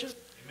salvation?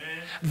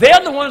 Amen.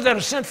 They're the ones that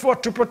are sent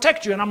forth to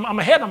protect you. And I'm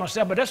ahead of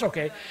myself, but that's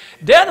okay.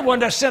 They're the ones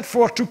that are sent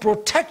forth to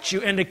protect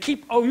you and to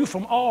keep you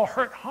from all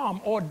hurt,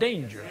 harm, or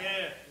danger.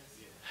 Yeah.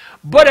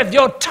 But if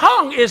your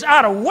tongue is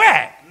out of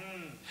whack,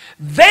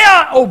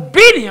 their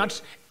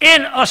obedience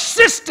in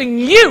assisting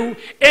you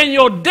in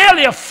your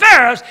daily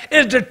affairs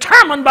is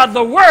determined by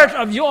the words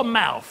of your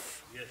mouth.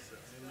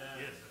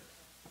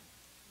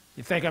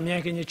 You think I'm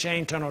yanking your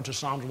chain? Turn on to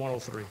Psalms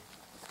 103.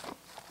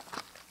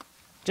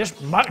 Just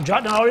jot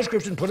down all these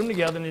scriptures and put them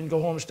together and then go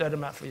home and study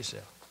them out for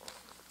yourself.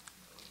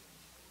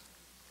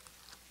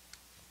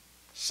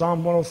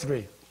 Psalm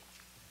 103,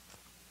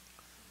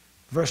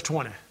 verse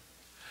 20.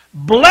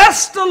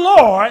 Bless the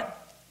Lord,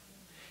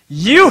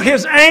 you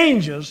his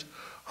angels,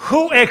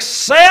 who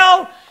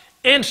excel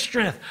in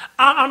strength.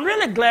 I'm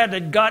really glad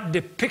that God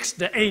depicts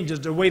the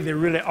angels the way they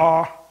really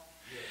are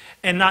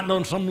and not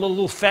know some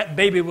little fat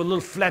baby with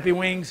little flappy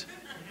wings.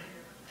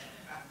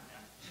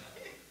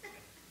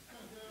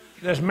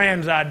 That's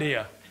man's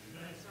idea.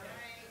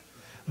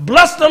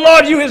 Bless the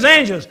Lord, you his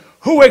angels,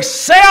 who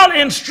excel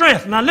in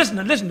strength. Now listen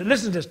to this.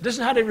 This is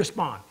how they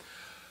respond.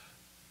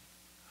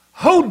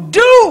 Who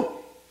do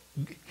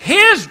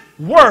his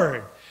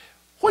word.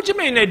 What do you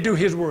mean they do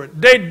his word?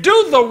 They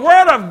do the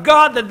word of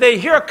God that they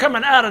hear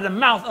coming out of the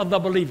mouth of the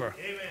believer.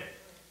 Amen.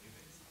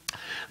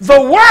 The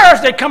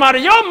words that come out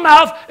of your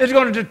mouth is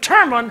going to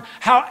determine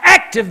how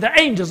active the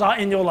angels are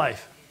in your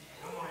life.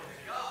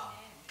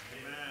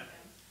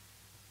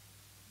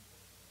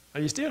 Are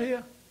you still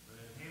here?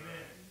 Amen.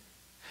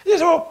 You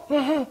say,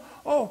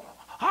 oh,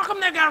 how come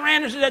that guy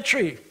ran into that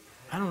tree?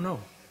 I don't know.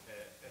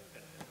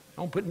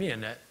 Don't put me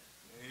in that.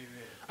 Amen.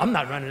 I'm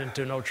not running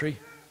into no tree.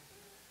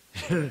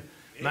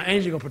 My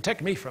angel going to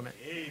protect me from it.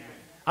 Amen.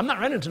 I'm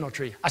not running into no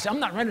tree. I said, I'm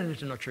not running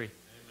into no tree. Amen.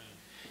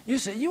 You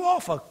say, you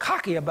awful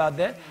cocky about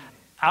that.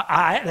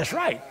 That's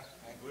right.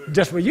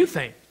 Just what you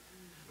think.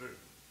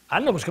 I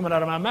know what's coming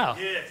out of my mouth.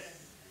 Yes.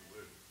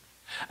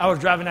 I was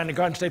driving down the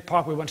Garden State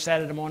Parkway one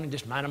Saturday morning,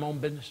 just minding my own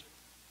business.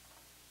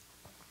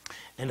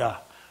 And I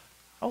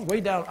was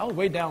way down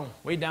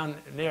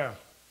there,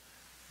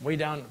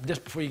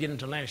 just before you get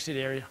into Atlantic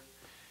City area.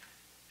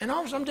 And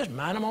all of a sudden, I'm just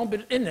minding my own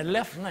business in the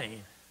left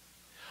lane.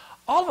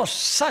 All of a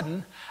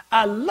sudden,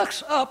 I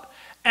looks up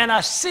and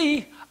I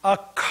see a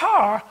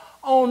car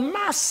on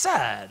my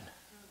side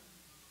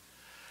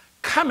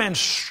coming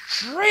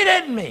straight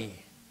at me.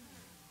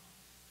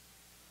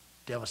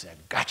 Devil said,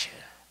 gotcha.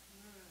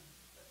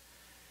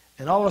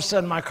 And all of a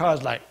sudden, my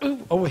car's like,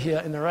 ooh, over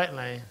here in the right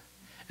lane.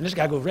 And this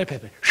guy goes right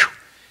past me.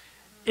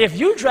 If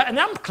you drive, and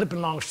I'm clipping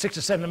along 60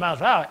 or 70 miles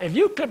per hour. If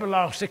you clip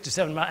along 60 or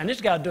 70 miles, and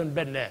this guy's doing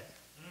better than that,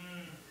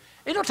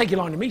 it don't take you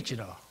long to meet you,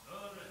 though.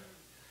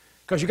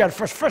 Because you got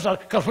to first,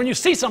 because when you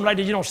see something like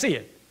that, you don't see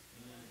it.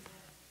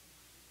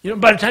 You know,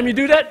 by the time you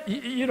do that,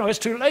 you know, it's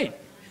too late.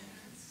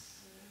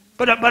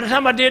 But by the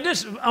time I did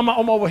this, I'm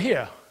over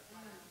here.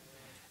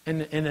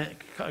 And the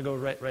car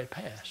goes right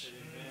past.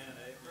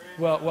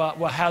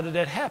 Well, how did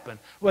that happen?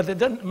 Well,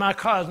 my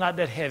car is not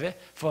that heavy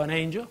for an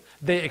angel.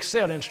 They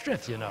excel in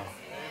strength, you know.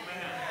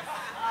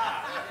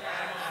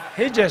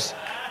 He just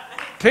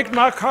picked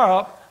my car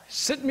up,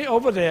 sit me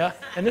over there,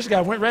 and this guy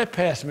went right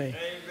past me.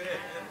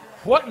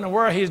 What in the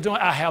world he's doing,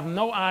 I have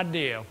no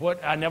idea.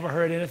 I never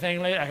heard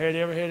anything like that. I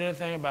never heard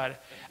anything about it.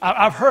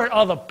 I've heard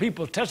other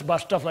people test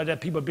about stuff like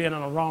that, people being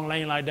on the wrong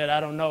lane like that. I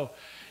don't know.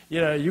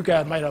 You know, you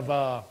guys might have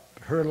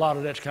heard a lot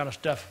of that kind of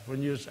stuff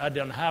when you was out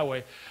there on the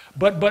highway.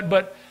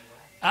 But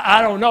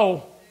I don't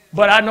know.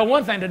 But I know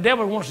one thing, the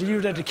devil wants to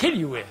use that to kill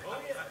you with.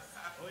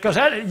 Because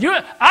I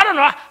don't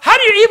know, how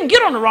do you even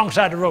get on the wrong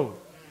side of the road?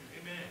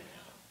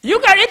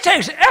 It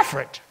takes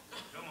effort.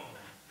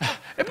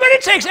 But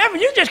it takes effort.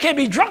 You just can't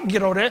be drunk and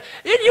get over there.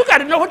 You got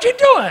to know what you're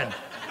doing.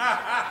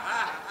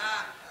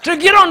 To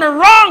get on the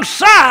wrong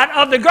side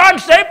of the Garden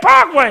State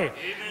Parkway.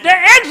 The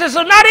exits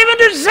are not even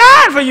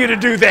designed for you to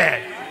do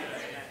that.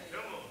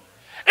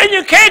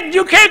 And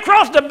you can't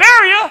cross the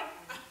barrier.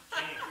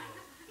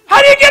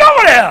 How do you get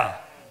over there?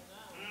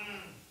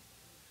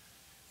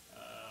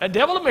 That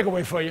devil will make a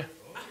way for you.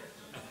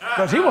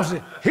 Because he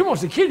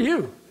wants to kill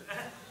you.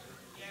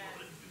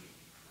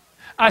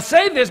 I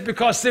say this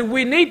because, see,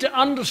 we need to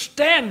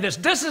understand this.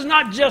 This is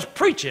not just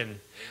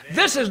preaching.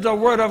 This is the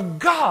Word of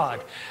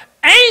God.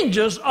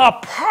 Angels are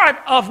part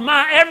of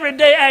my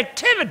everyday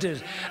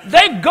activities.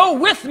 They go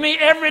with me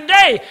every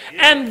day.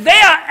 And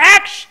their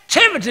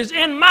activities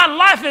in my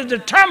life is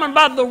determined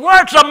by the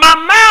words of my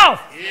mouth.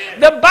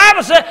 The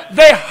Bible says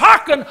they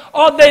hearken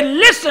or they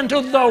listen to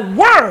the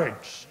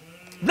words.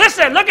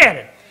 Listen, look at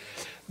it.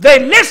 They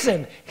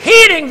listen,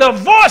 heeding the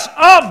voice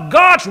of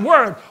God's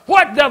word.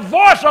 What the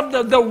voice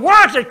of the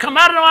words that come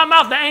out of my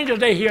mouth, the angels,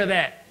 they hear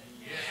that.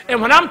 And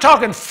when I'm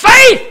talking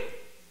faith,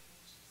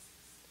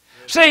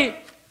 see,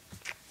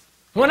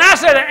 when I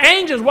say the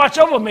angels watch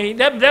over me,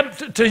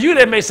 to you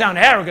that may sound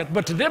arrogant,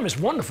 but to them it's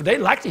wonderful. They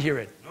like to hear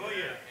it.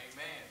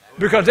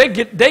 Because they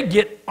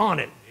get on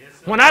it.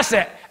 When I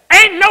say,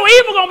 ain't no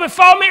evil going to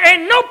befall me,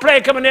 ain't no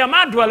plague coming near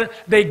my dwelling,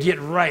 they get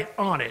right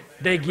on it.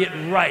 They get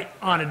right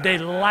on it. They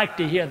like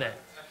to hear that.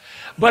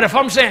 But if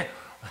I'm saying,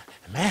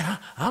 man,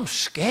 I'm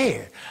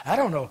scared. I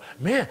don't know.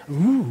 Man,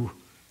 ooh.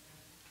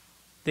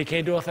 They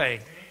can't do a thing.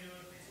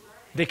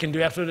 They can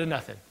do absolutely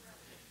nothing.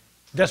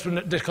 That's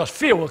because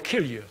fear will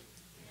kill you.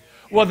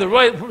 Well,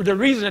 the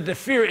reason that the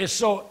fear can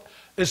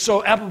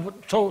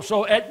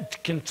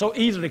so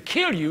easily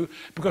kill you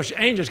because your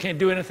angels can't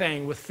do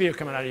anything with fear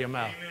coming out of your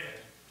mouth. Amen.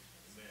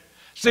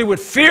 See, with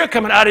fear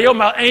coming out of your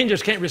mouth,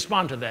 angels can't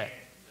respond to that.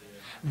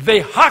 They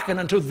hearken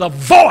unto the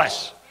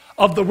voice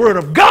of the Word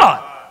of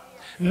God.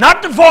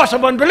 Not the voice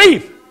of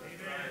unbelief. Amen.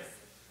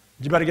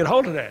 You better get a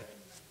hold of that.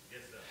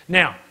 Yes,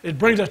 now, it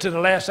brings us to the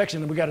last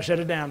section, and we got to shut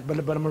it down, but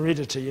I'm going to read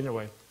it to you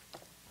anyway.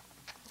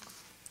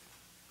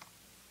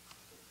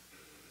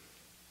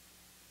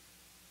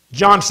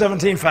 John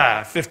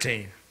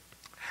 17:15.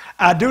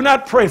 I do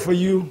not pray for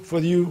you.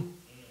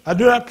 I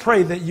do not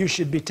pray that you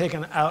should be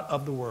taken out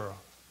of the world,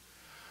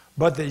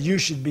 but that you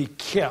should be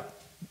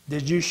kept,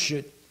 that you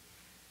should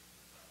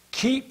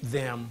keep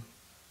them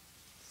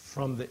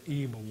from the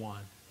evil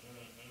one.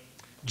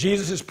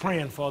 Jesus is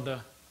praying for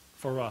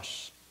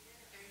us.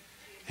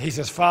 He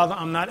says, Father,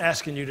 I'm not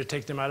asking you to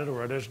take them out of the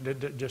world.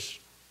 Just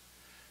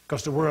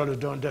because the world is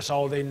doing, that's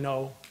all they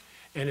know.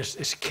 And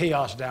it's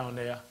chaos down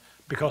there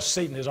because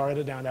Satan is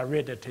already down there. I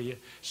read that to you.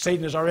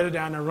 Satan is already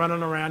down there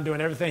running around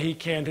doing everything he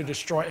can to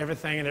destroy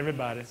everything and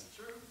everybody.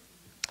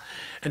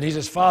 And he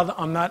says, Father,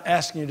 I'm not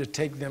asking you to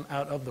take them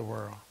out of the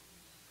world,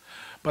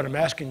 but I'm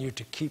asking you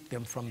to keep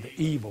them from the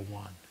evil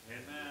one.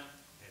 Amen.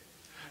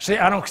 See,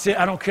 I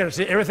don't care.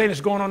 See, everything that's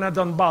going on there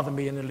doesn't bother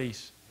me in the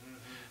least.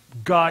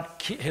 God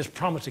has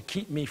promised to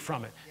keep me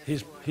from it.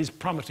 He's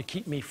promised to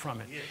keep me from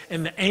it.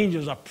 And the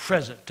angels are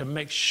present to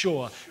make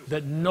sure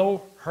that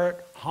no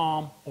hurt,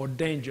 harm, or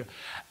danger.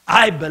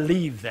 I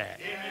believe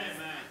that.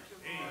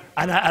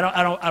 And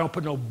I don't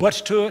put no buts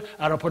to it.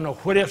 I don't put no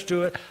what ifs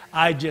to it.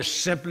 I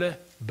just simply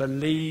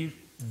believe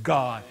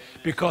God.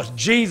 Because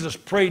Jesus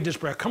prayed this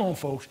prayer. Come on,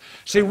 folks.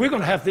 See, we're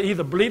going to have to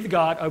either believe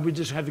God or we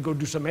just have to go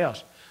do something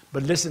else.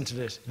 But listen to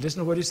this. Listen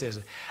to what he says.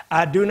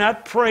 I do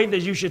not pray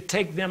that you should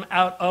take them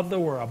out of the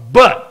world,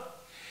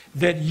 but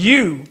that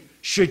you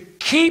should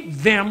keep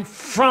them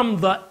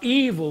from the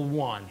evil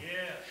one.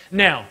 Yeah.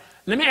 Now,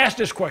 let me ask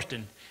this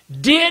question.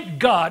 Did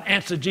God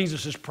answer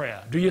Jesus'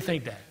 prayer? Do you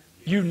think that?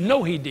 You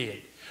know he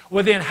did.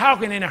 Well, then how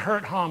can any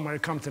hurt, harm when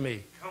it comes to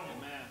me? Come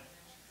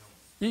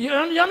on,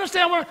 man. You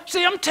understand what?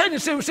 See, I'm telling you,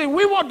 see,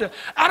 we want to,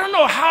 I don't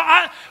know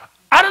how,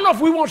 I don't know if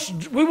we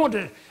want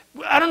to,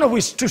 I don't know if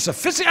we're too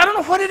sophisticated. I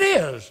don't know what it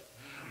is.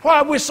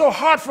 Why we're so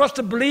hard for us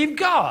to believe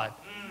God.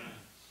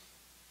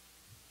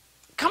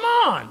 Come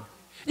on.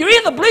 You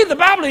either believe the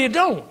Bible or you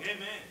don't.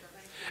 Amen.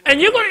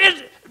 And you're going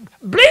to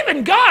believe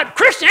in God.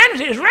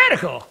 Christianity is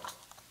radical.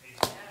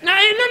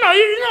 Now,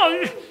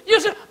 you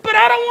say, but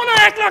I don't want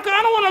to act like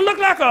I don't want to look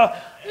like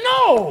a,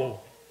 no.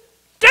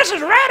 This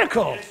is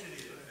radical. Yes, it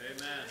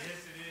is. Amen.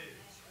 Yes,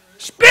 it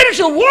is.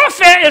 Spiritual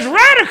warfare is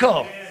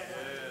radical. Yes.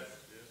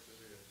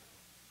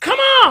 Come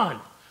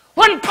on.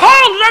 When Paul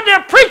was out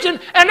there preaching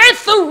and they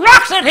threw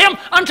rocks at him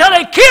until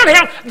they killed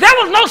him, there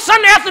was no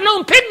Sunday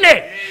afternoon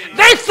picnic.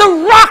 They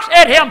threw rocks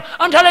at him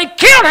until they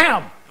killed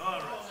him.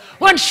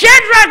 When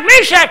Shadrach,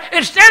 Meshach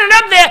is standing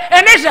up there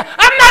and they say,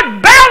 I'm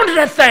not bound to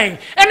that thing,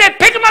 and they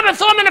pick him up and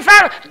throw him in the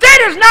fire, that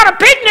is not a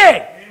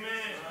picnic.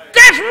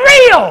 That's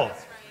real.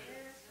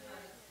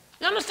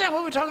 You understand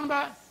what we're talking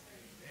about?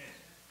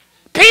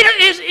 Peter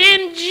is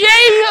in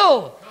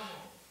jail.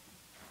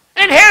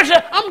 And Herod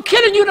said, I'm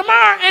killing you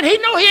tomorrow. And he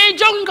know he ain't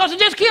joking because he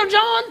just killed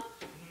John.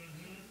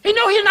 He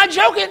know he's not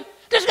joking.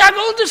 This guy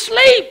goes to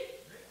sleep.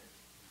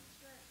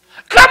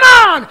 Come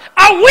on.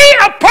 Are we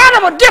a part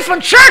of a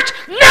different church?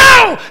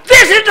 No.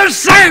 This is the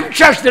same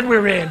church that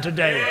we're in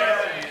today.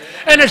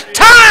 And it's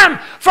time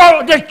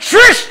for the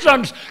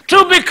Christians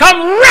to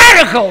become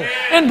radical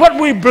in what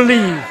we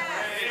believe.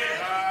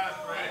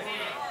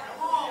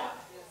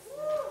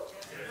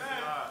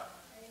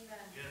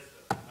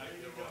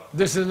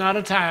 This is not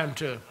a time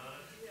to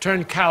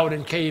turn coward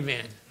and cave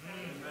in.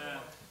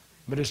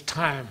 But it's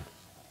time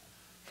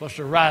for us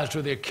to rise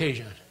to the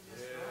occasion.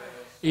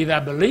 Either I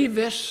believe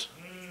this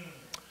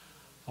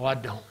or I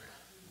don't.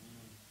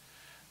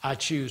 I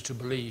choose to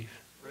believe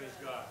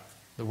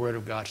the Word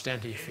of God.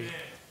 Stand to your feet.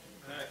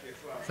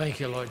 Thank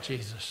you, Lord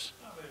Jesus.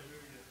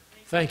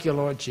 Thank you,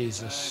 Lord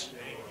Jesus.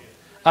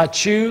 I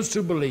choose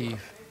to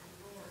believe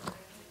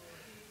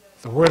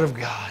the Word of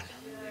God.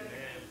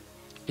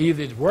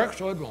 Either it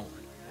works or it won't.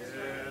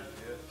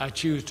 I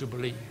choose to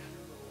believe.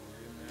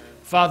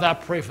 Father, I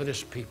pray for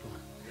this people.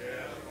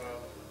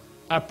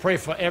 I pray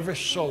for every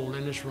soul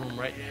in this room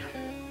right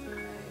now.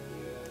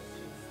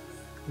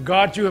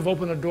 God, you have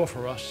opened a door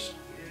for us.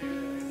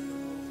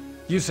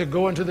 You said,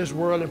 go into this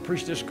world and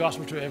preach this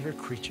gospel to every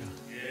creature.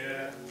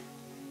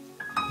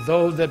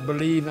 Those that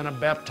believe and are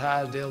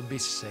baptized, they'll be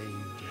saved.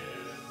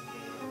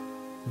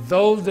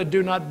 Those that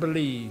do not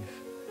believe,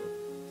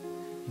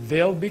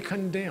 they'll be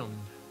condemned.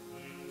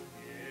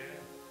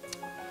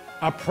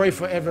 I pray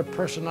for every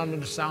person under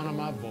the sound of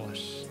my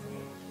voice.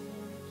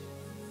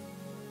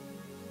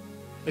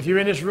 If you're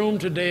in this room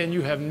today and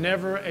you have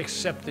never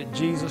accepted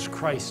Jesus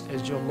Christ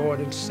as your Lord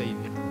and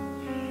Savior,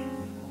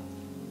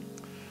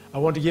 I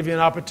want to give you an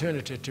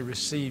opportunity to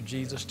receive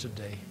Jesus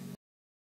today.